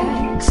right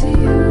back to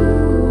you.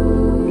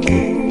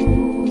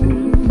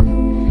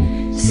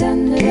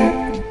 Send it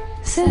up,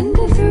 send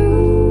it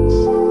through,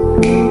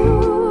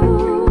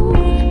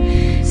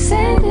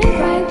 send it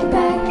right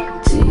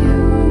back to you.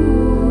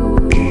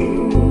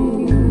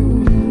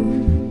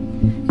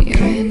 You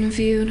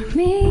interviewed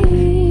me,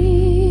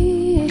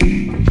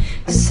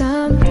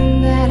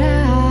 something that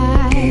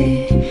I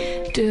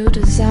do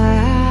desire,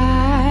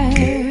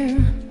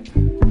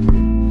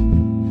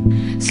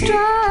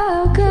 struggling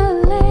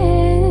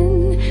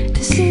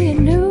to see it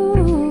new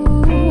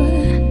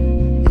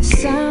is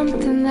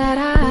something that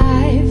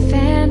I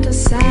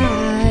fantasize.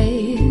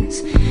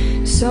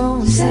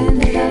 So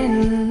send it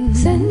in,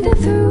 send it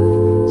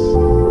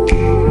through,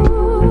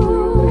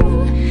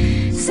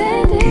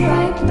 send it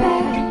right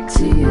back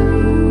to you.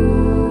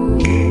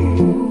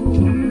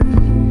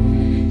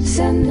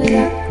 Send it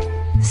up,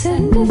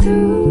 send it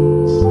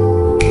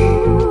through,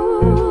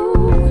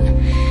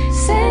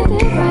 send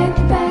it right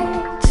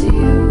back to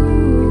you.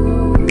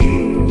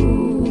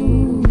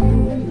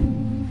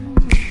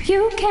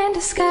 You can't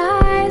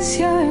disguise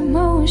your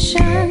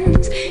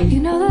emotions. You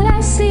know that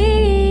I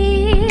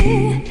see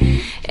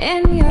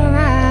in your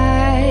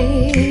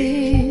eyes.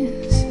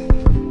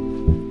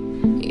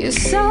 You're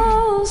so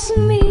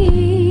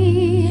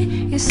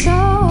me, you're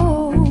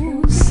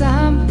so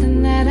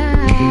something that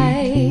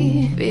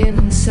I feel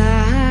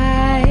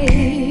inside.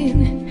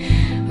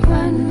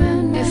 Run,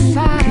 run, if I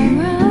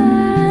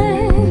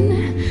run,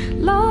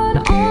 Lord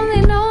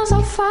only knows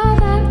how far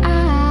that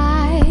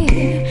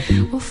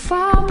I will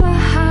fall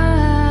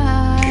behind.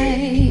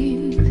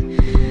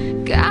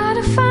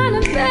 Gotta find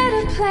a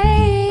better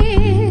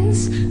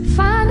place,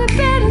 find a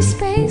better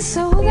space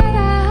so that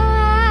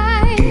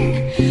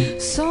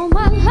so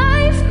my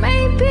life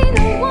may be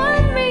the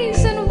one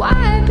reason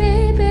why,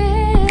 baby.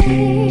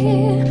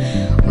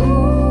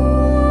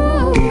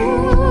 Ooh,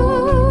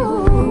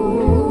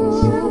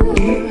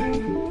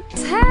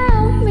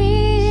 tell me,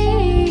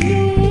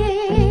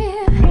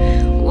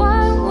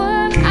 what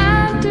would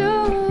I do?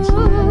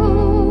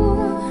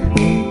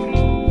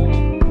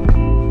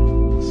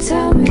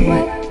 Tell me,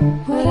 what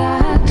would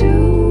I do?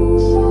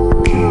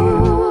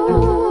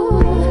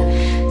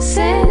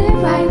 Send it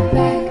right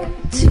back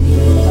to you.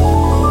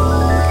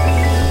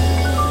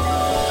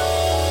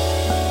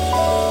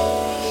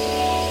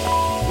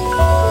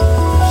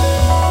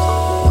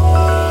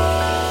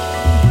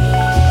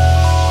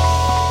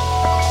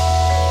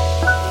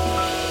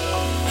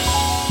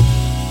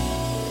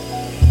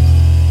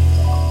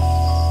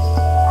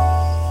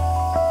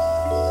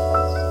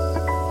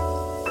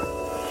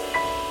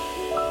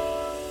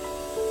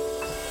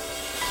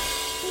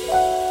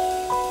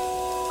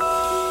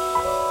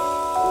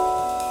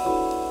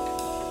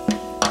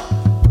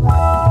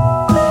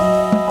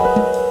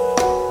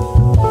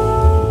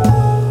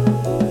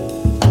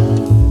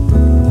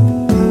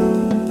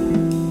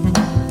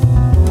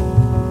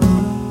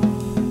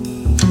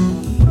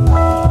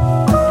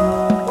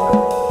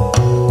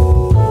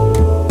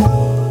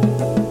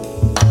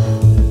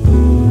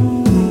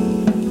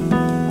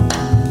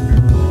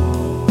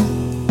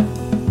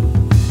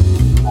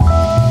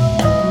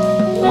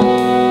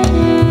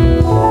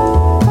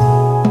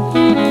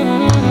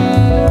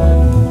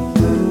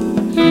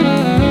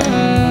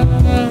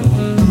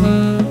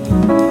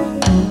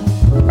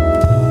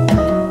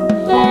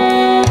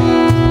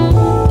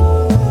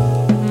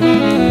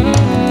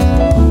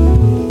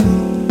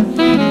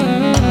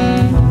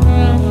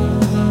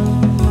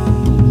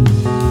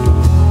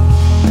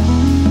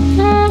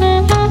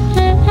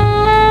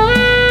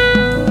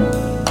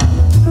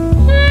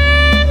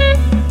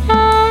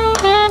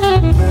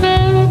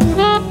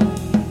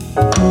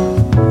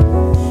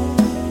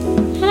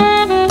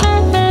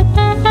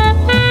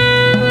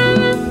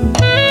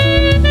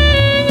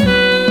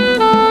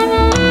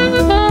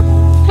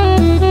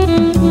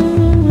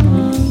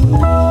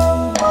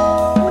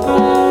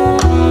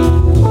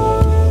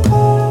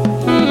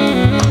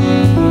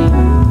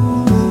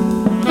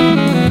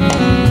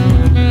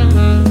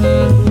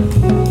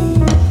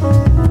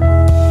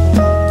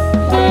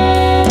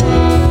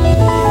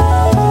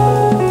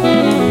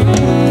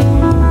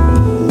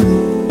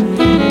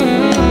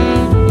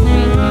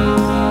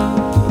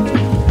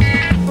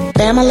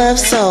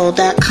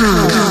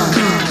 BamaLoveSoul.com.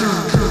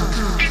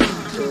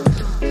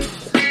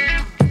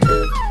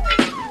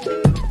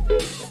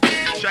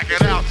 Check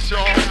it out,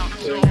 y'all.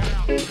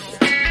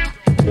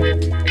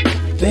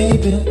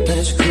 Baby,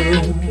 let's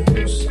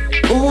cruise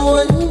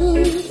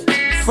away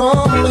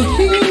from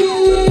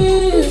here.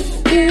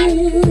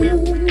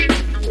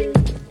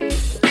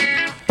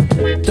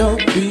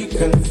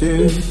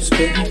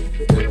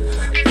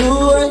 The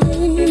way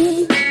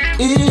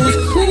is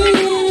clear,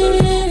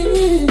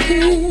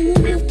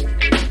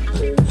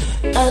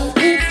 and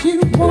if you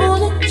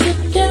want it, you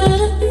get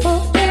it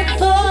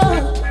forever.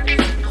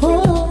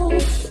 Oh,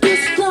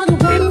 it's not a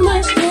one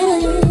night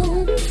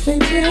stand,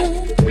 baby.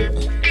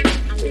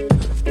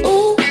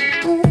 Oh,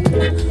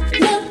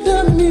 let the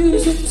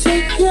music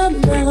take your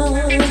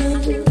mind,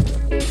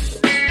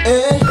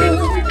 and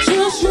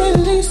just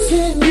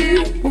releasing you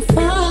will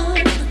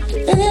find.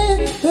 Hey,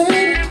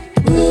 baby,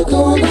 we're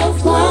gonna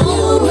fly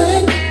away.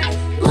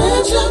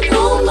 Let you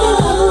go my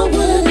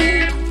way.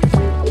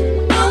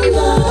 I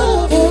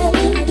love it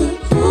when we're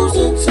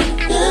cruising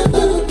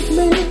together.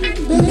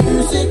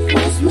 Music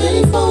was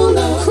made for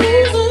love.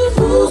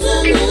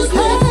 Cruising is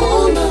made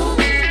for love.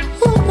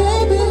 Oh,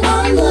 baby, I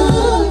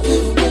love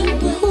it when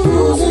we're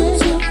cruising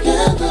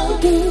together.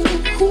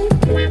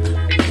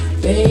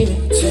 Baby,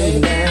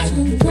 tonight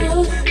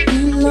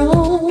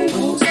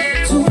belongs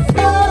to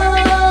us.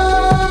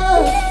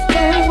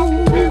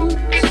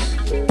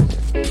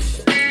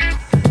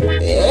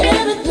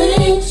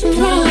 Everything's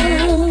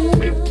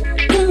right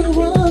in the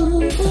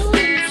world.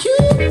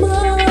 You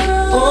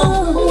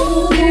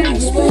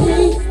must be,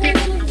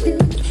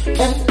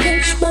 and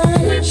inch by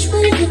inch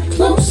we get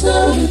closer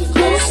and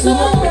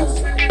closer.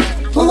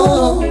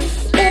 Oh,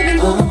 and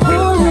our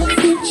heart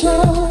at each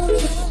other.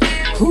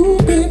 Ooh,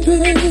 baby,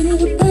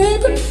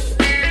 baby.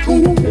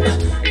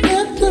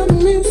 Let the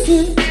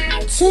music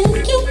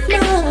take you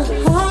my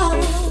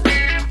heart.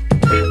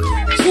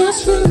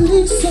 Just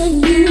releasing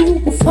you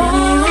will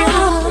find.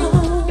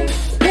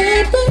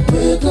 Baby,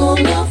 we're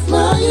gonna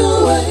fly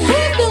away.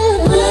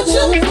 Let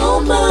you go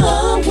my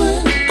way.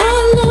 I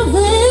love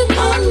it, I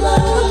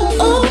love it.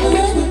 Oh,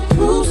 baby,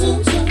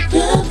 cruising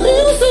together.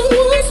 Music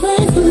was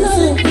made for love.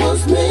 Music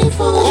was made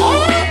for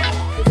love.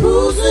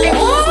 Cruising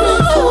was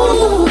made for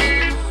love.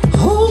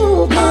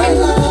 Oh, I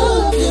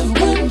love it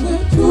when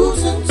we're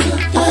cruising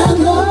together. I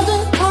love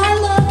it, I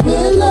love it.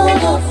 We're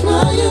gonna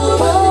fly away.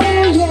 Oh,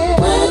 yeah.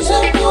 Let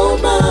you go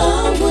my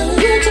way.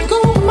 Let you go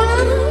my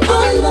way. I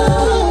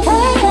love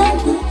it when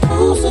we're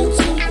cruising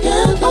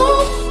together.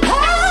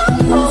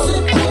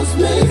 Music was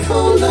made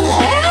for love.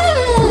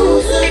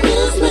 Music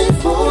is made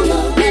for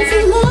love. Made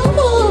for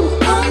love.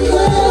 I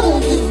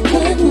love it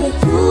when we're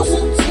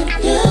cruising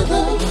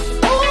together.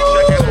 Oh,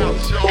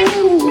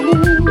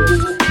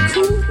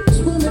 cruise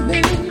with me,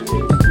 baby.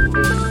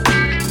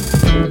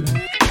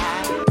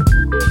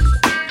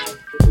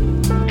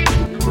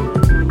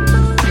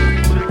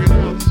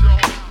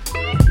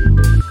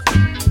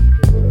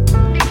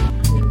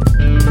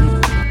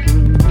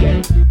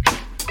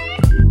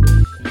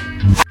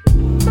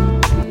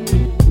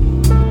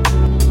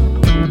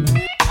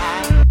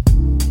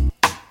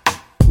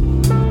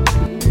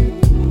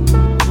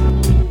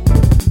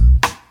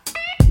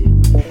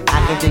 I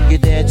can take you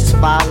there, just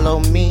follow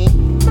me.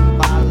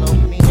 Follow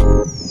me.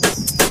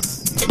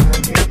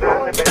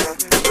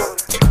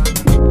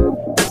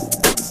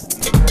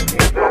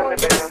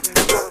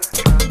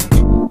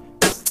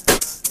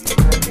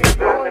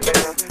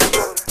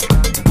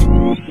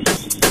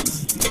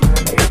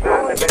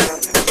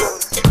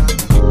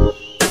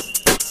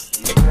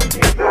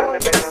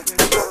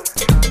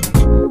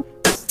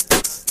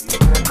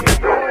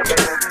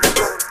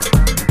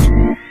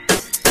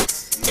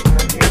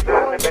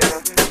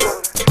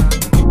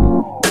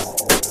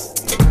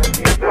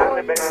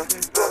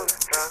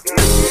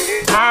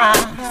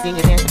 I see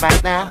you dancing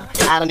right now.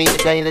 I don't need to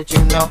tell you that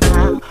you know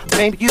how.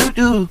 Maybe you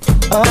do.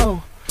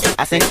 Oh,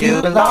 I think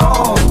you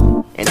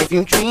belong. And if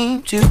you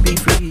dream to be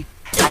free,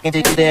 I can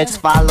take you there, just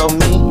follow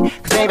me.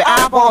 Cause baby,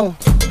 I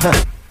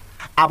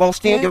won't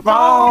steer you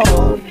wrong.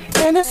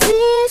 And it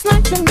seems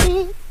like to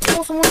me,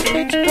 want someone to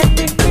make you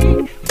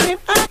perfectly. If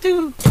I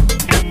do,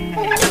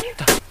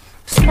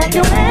 smack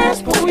your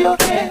ass, pull your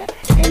hair,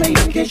 and I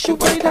even kiss you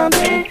way down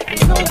there.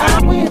 You know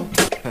I will.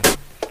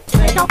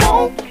 Think I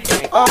won't.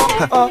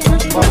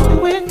 Just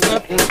do it,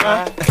 nothing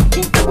right.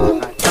 Keep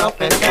moving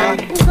up and down.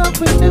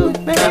 Nothing do it,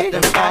 baby.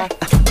 Nothing right.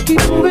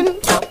 Keep moving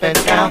up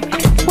and down.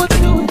 What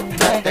do it,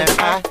 nothing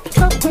right.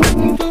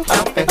 Nothing do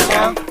up and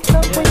down.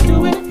 Nothing do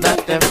it,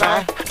 nothing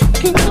right.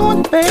 Keep doing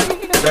it,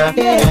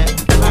 baby. Yeah.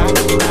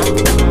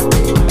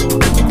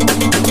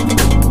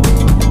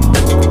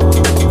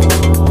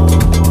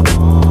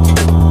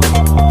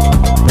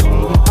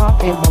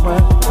 In my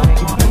world,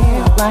 you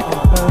feel like a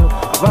bird.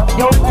 Rub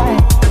your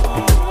back,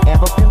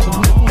 ever feel the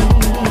need.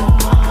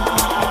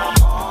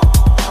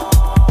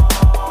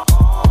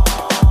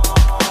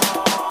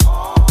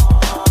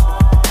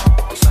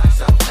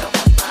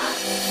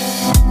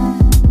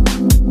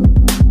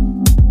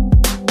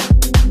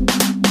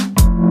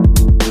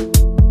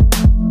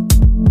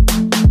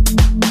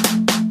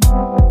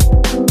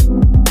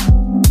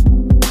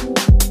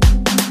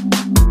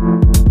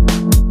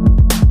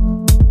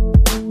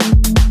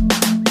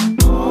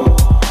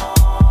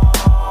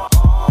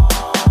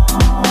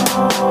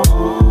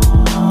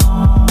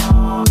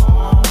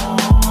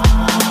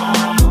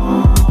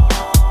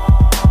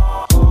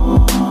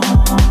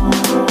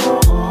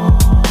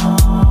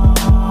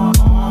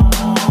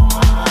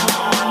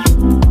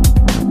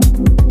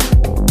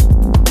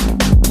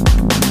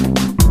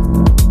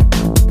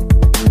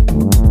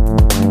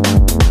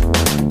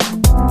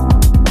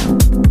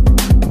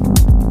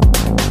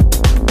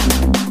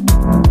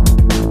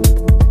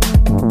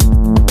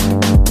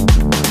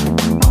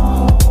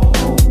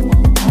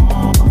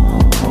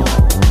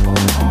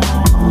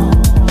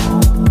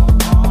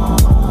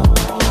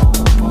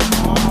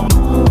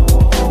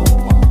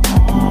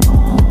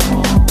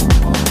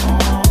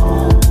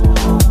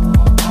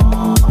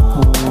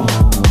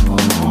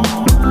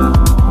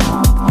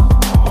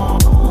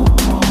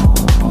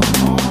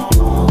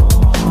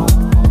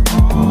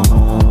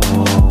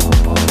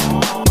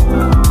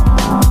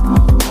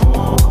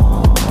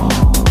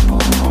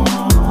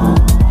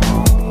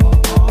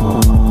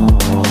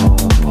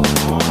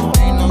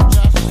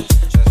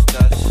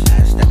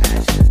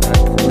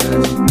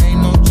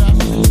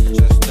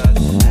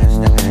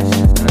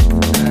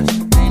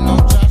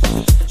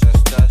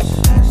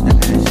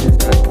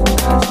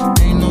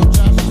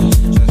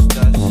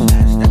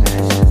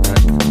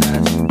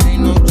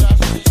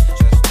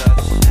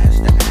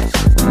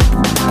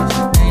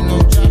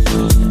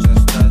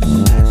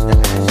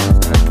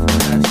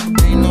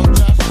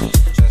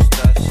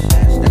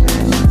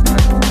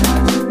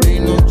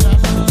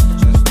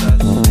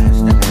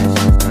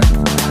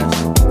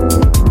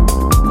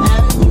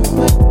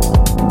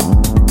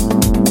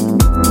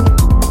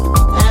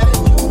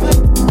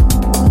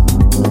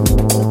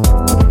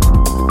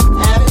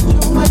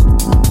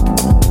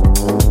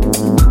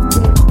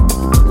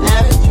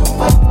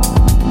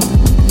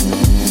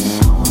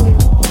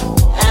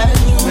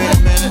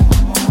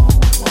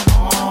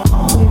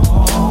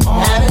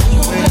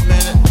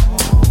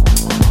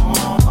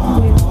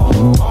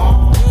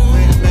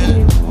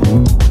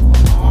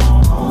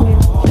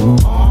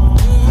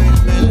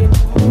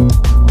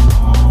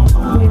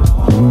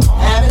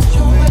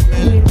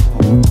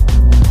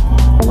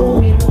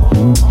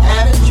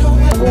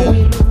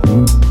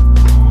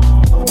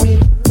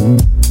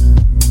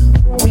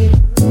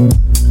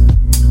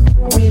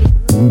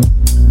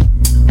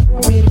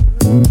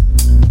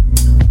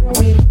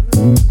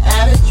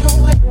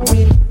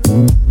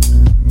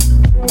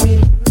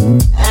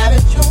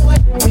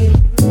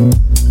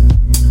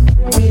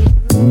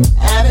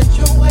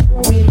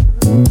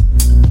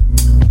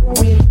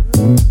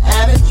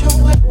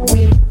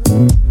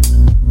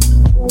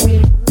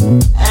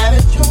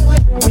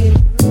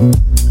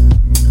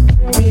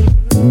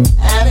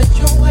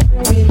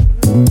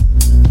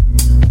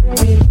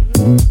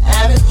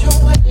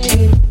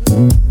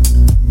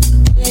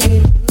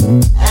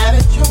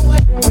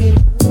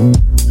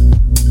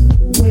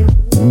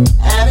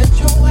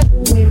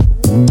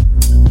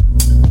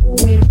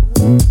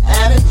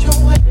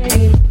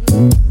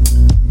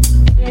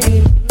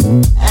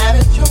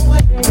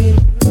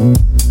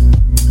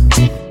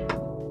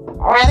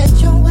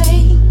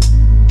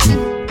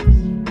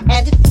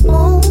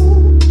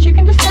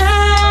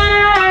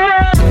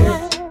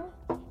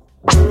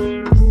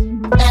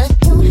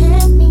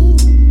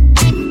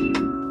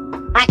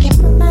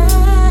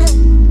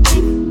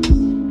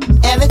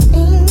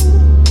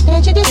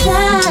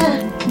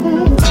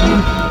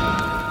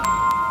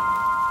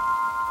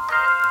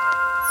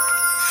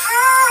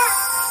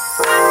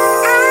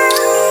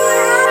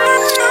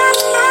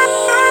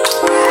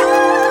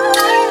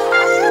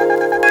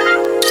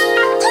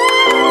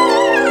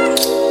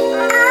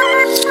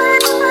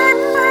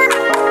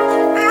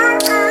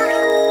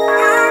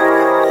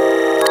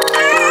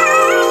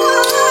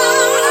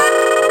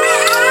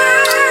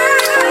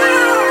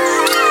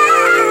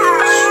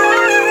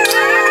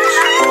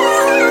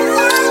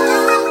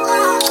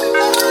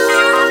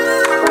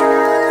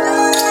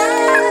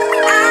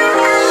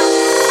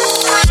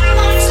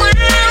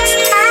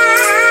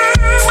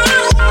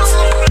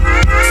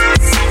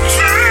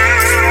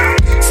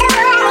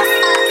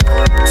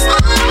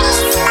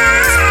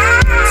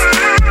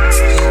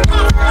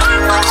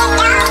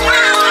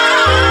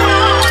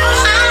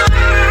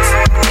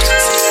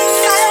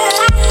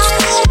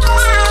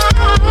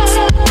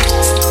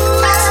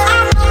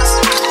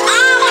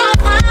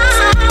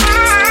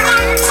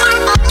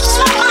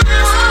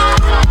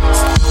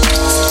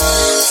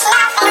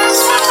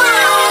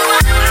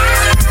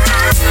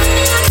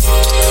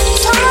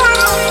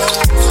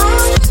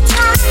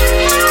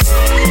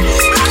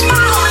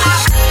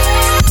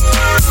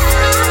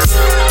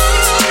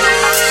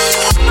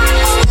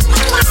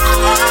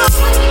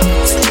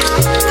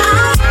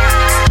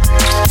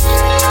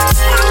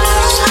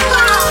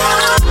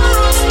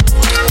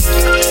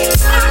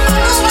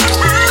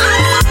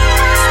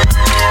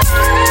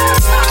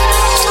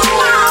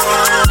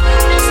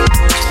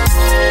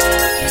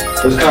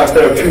 of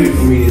therapeutic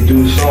for me to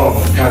do the song.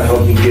 It kind of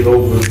helped me get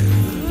over it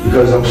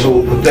because I'm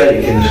so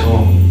pathetic in the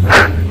song.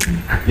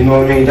 You know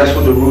what I mean? That's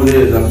what the root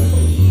is.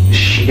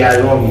 She got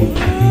it on me,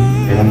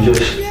 and I'm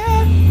just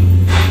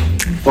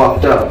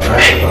fucked up,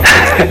 right?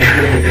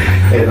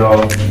 And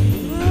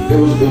it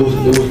was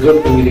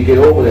good for me to get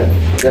over that.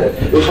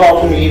 It was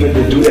hard for me even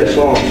to do that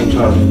song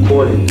sometimes,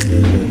 record it,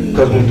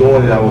 because when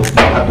doing it, I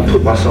have to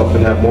put myself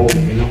in that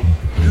moment, you know.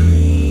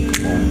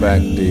 On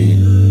back, D.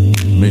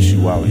 Miss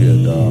you out here,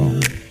 dawg.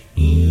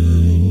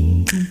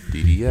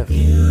 DDF.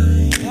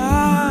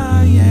 Yeah.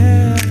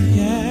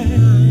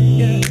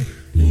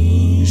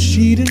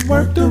 She didn't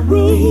work the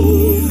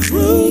root.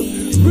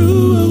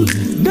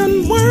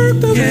 Done work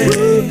the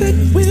root that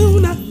will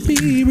not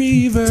be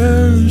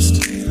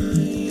reversed.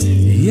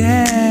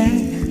 Yeah.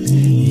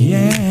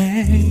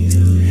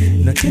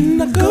 Now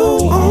can I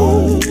go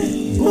on?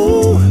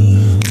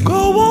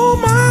 Go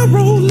on my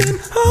rolling,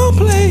 I'll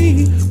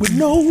play with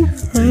no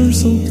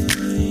rehearsal.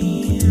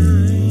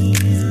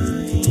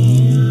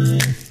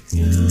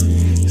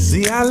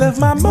 See, I left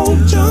my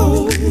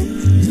mojo.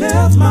 I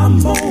left my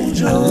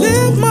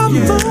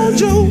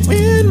mojo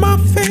in my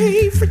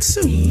favorite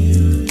suit.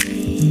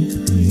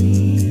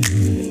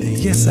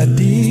 Yes, I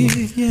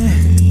did, yeah.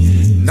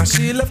 Now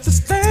she left the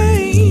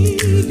stain,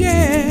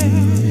 yeah.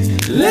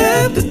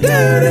 Left the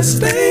dirty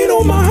stain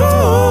on my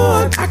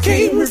heart. I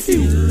can't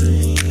refuse.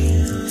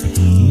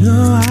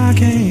 No, I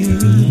can't.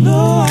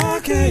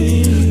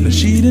 Now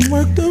she didn't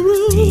work the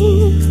root.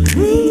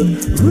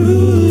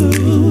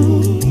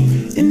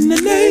 In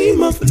the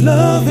name of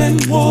love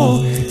and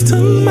war,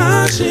 took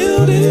my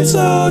shield and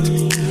sword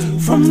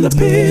from the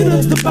pit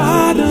of the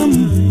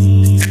bottom.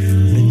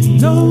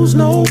 It knows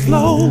no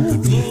flow,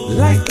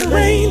 like the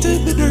rain to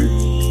the dirt,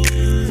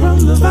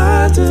 from the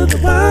vine to the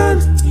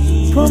wine,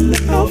 from the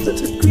alpha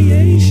to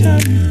creation,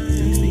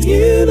 the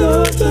end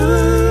of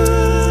time.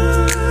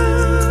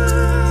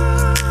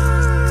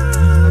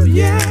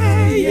 Yeah.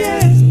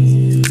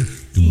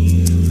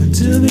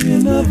 Until the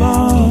end of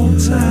all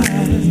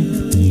time.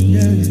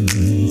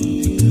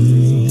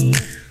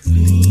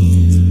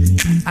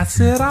 I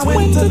said I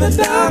went to the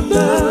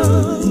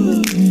doctor.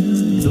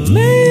 The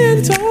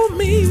man told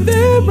me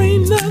there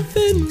ain't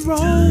nothing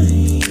wrong.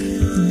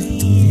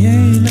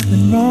 Ain't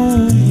nothing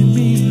wrong with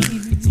me.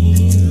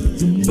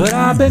 But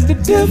I beg to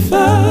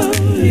differ,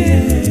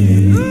 yeah.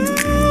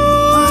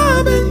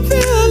 I've been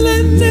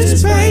feeling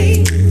this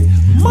pain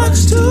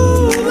much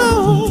too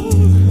long.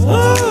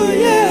 Oh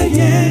yeah.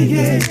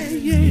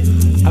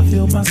 I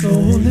feel my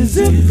soul is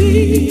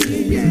empty,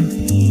 yeah.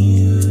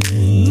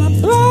 My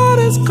blood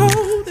is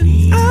cold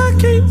and I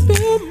can't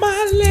feel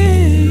my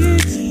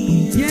legs.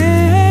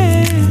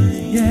 Yeah.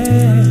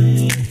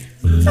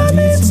 I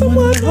need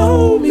someone to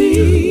hold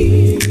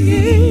me.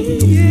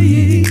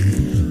 Yeah.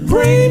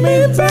 Bring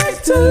me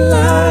back to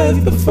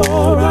life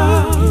before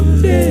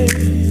I'm dead.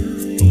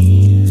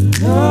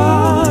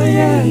 Oh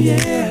yeah.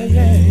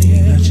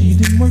 Now she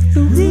didn't work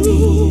the root.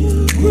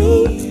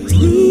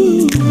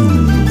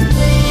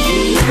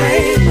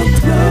 Name of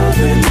love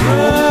and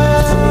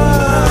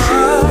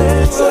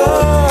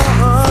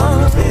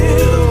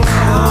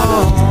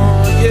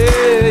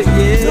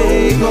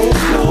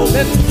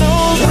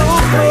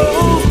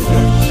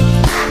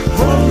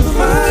From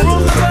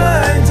the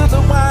vine to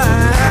the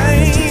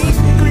wine,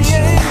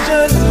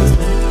 creation,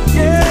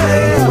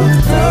 yeah,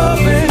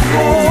 love and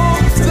war,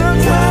 took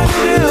my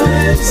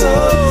feeling so.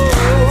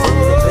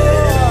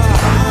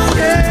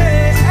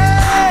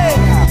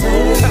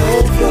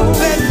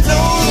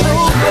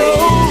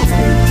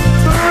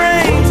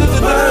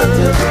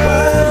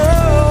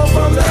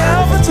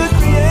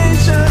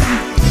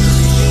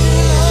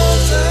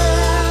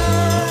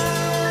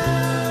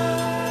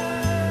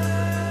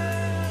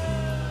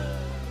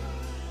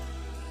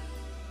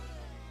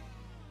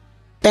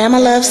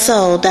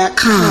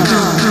 BamaLoveSoul.com.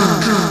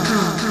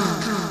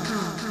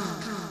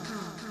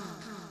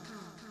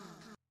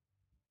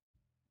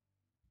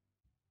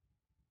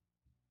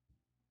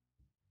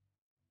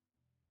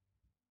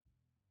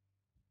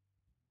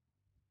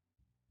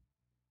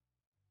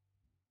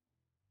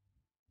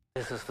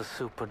 This is the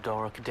super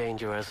dark,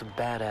 dangerous,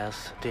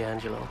 badass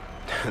D'Angelo.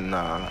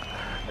 Nah,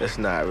 it's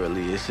not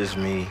really. It's just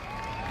me.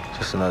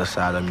 Just another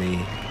side of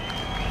me.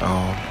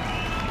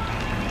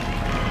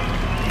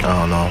 I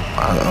don't know.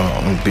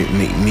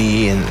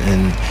 Me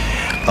and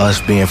us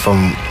being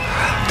from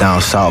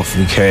down south,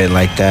 we carry it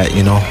like that,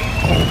 you know.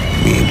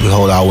 We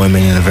hold our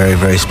women in a very,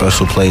 very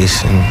special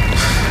place, and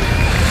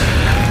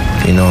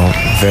you know,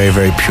 very,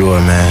 very pure,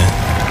 man.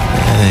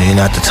 And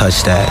you're not to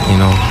touch that, you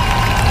know.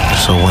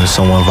 So when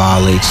someone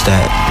violates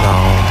that, I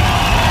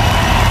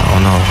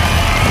don't know.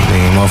 I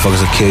mean,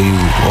 motherfuckers will kill you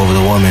over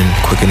the woman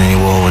quicker than they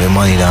will over their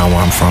money down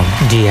where I'm from.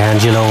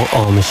 D'Angelo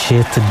on the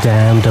shit, the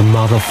damned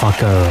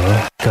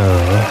motherfucker. Go.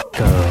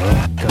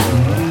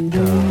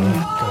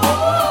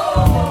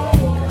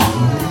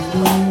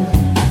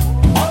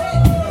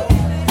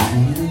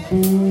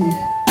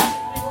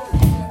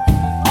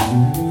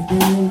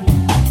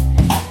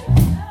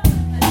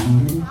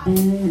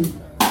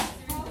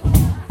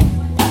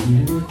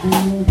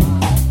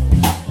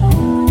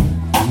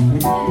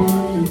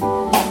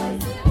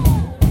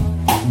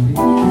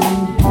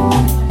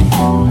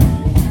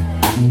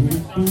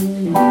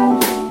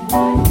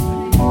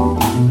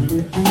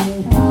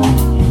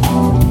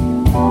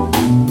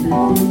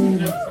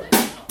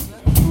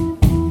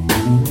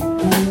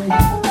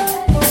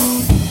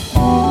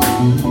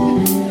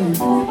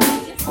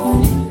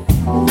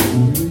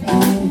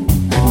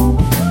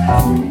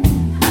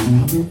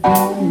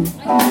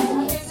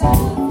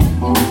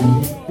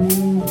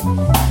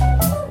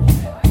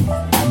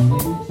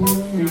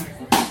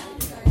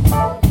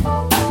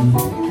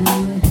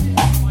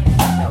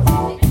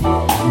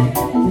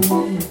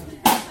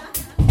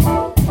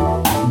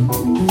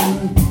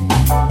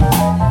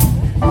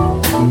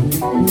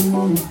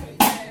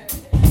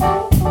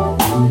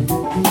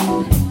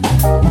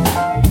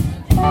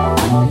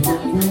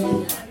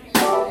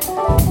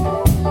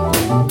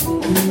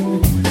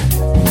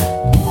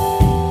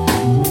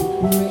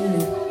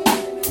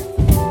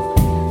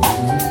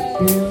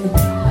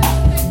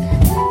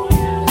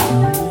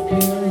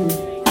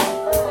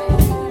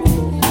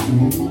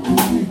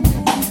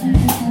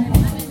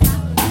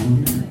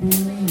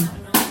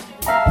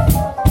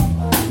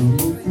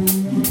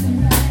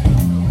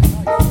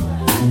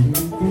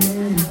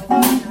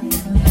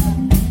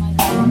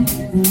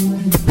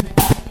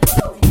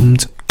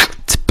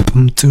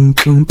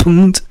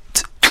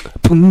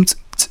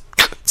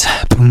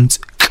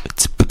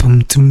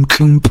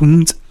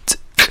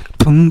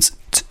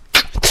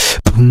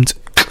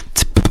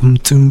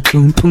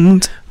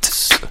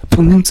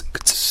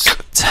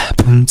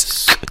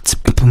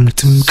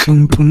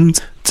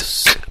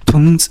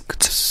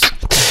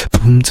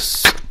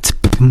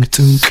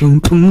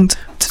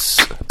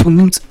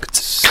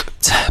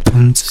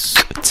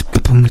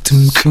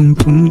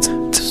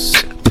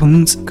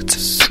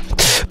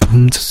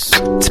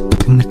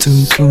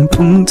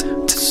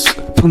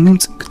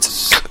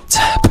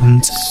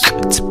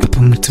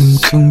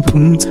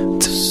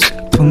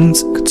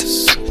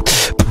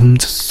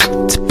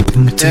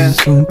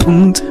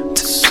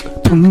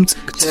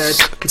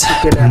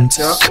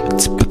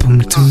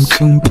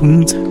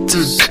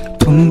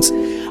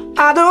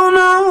 I don't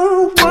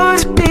know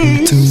what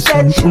it is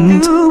that you're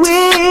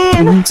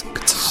doing.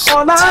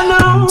 All I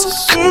know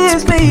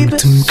is, baby,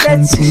 that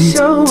you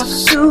show I'm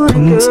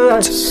doing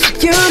good.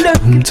 You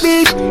look at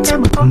me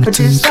and my heart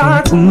just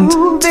starts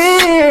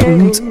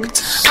moving.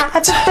 I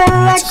just felt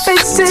like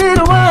facing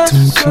the world,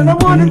 but I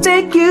wanna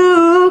thank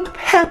you for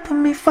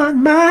helping me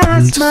find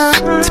my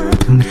smile.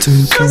 My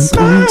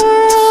smile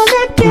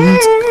again.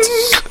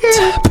 You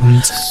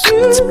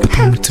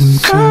helped me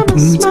find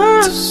my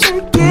smile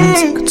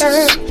again.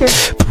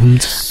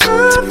 I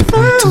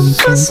found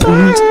my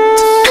smile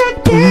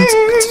again.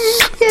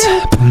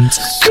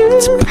 You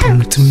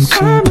helped me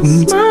find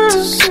my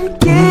smile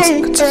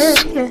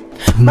again.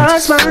 My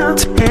smile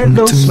and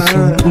no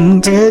smile,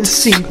 and to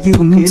see you,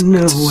 you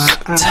know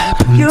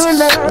you're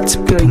not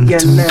good,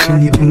 yeah, now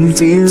you make me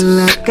feel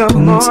like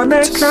I'm on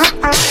a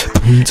cloud.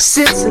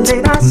 Since the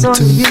late I saw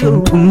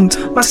you,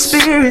 my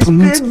spirit's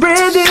been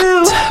brand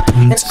new,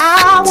 and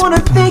I wanna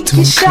thank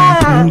you,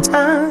 shine,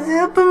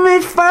 helping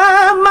me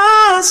find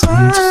my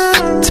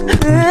smile.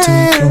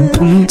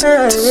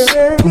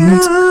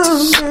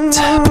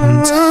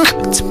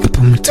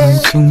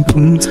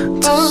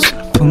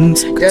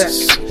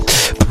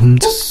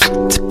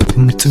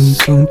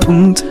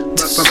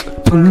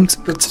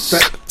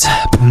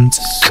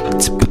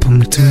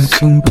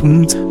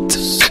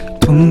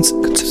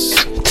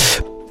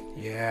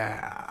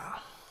 Yeah,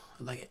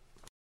 I like it.